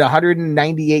donated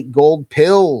 198 gold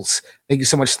pills. Thank you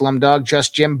so much, Slumdog.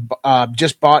 Just Jim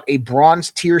just bought a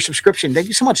bronze tier subscription. Thank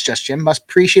you so much, Just Jim. Must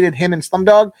appreciated him and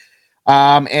Slumdog.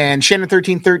 And Shannon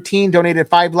 1313 donated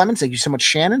 5 lemons. Thank you so much,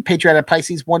 Shannon. Patriotic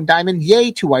Pisces 1 diamond.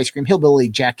 Yay. 2 ice cream. Hillbilly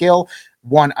Jack Ill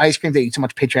 1 ice cream. Thank you so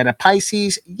much, Patriotic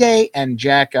Pisces. Yay. And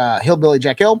Hillbilly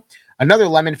Jack Ill. Another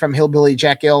lemon from Hillbilly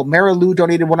Jack Ill. Mara Lou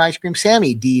donated 1 ice cream.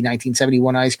 Sammy D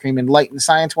 1971 ice cream. Enlightened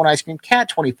Science 1 ice cream. Cat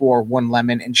 24 1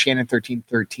 lemon. And Shannon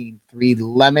 1313 3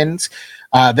 lemons.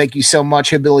 Thank you so much,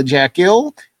 Hillbilly Jack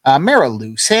Ill. Mara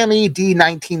Lou, Sammy D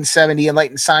 1970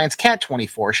 Enlightened Science. Cat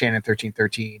 24 Shannon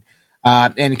 1313.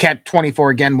 And Cat 24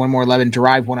 again 1 more lemon.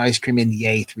 Derive 1 ice cream. And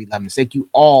yay 3 lemons. Thank you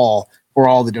all for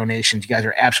all the donations. You guys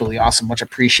are absolutely awesome. Much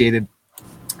appreciated.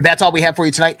 That's all we have for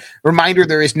you tonight. Reminder,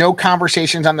 there is no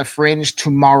Conversations on the Fringe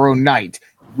tomorrow night.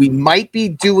 We might be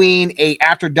doing a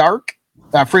After Dark,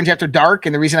 Fringe After Dark,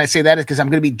 and the reason I say that is because I'm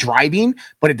going to be driving,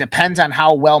 but it depends on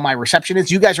how well my reception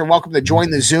is. You guys are welcome to join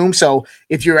the Zoom, so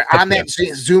if you're on that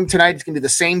Zoom tonight, it's going to be the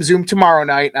same Zoom tomorrow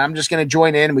night, and I'm just going to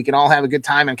join in. We can all have a good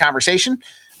time and conversation,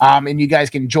 and you guys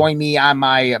can join me on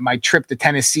my trip to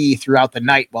Tennessee throughout the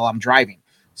night while I'm driving.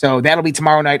 So that'll be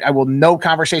tomorrow night. I will no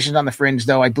Conversations on the Fringe,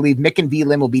 though. I believe Mick and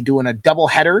V-Lim will be doing a double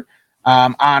header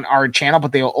on our channel,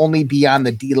 but they'll only be on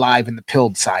the DLive and the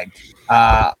Pilled side.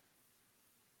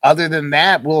 Other than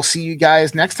that, we'll see you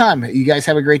guys next time. You guys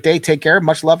have a great day. Take care.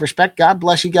 Much love, respect. God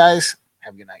bless you guys.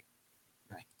 Have a good night.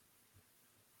 Bye.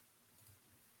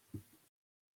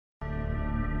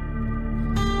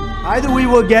 Either we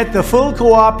will get the full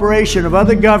cooperation of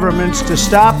other governments to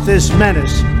stop this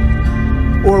menace,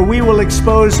 or we will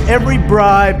expose every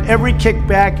bribe, every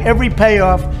kickback, every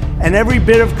payoff, and every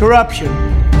bit of corruption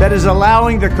that is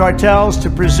allowing the cartels to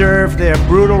preserve their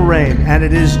brutal reign. And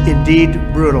it is indeed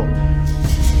brutal.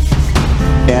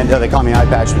 And they call me Eye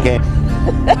Patch McCain.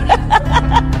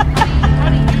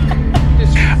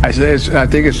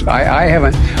 I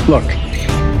haven't, look.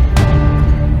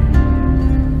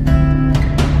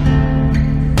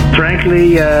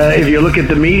 Frankly, if you look at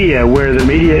the media, where the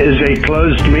media is a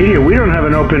closed media, we don't have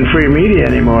an open, free media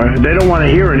anymore. They don't want to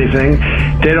hear anything.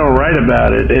 They don't write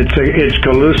about it. It's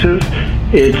collusive.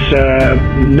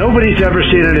 Nobody's ever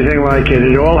seen anything like it.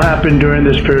 It all happened during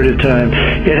this period of time.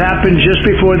 It happened just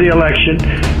before the election.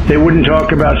 They wouldn't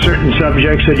talk about certain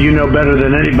subjects that you know better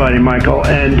than anybody, Michael.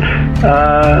 And,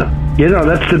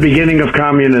 that's the beginning of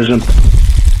communism.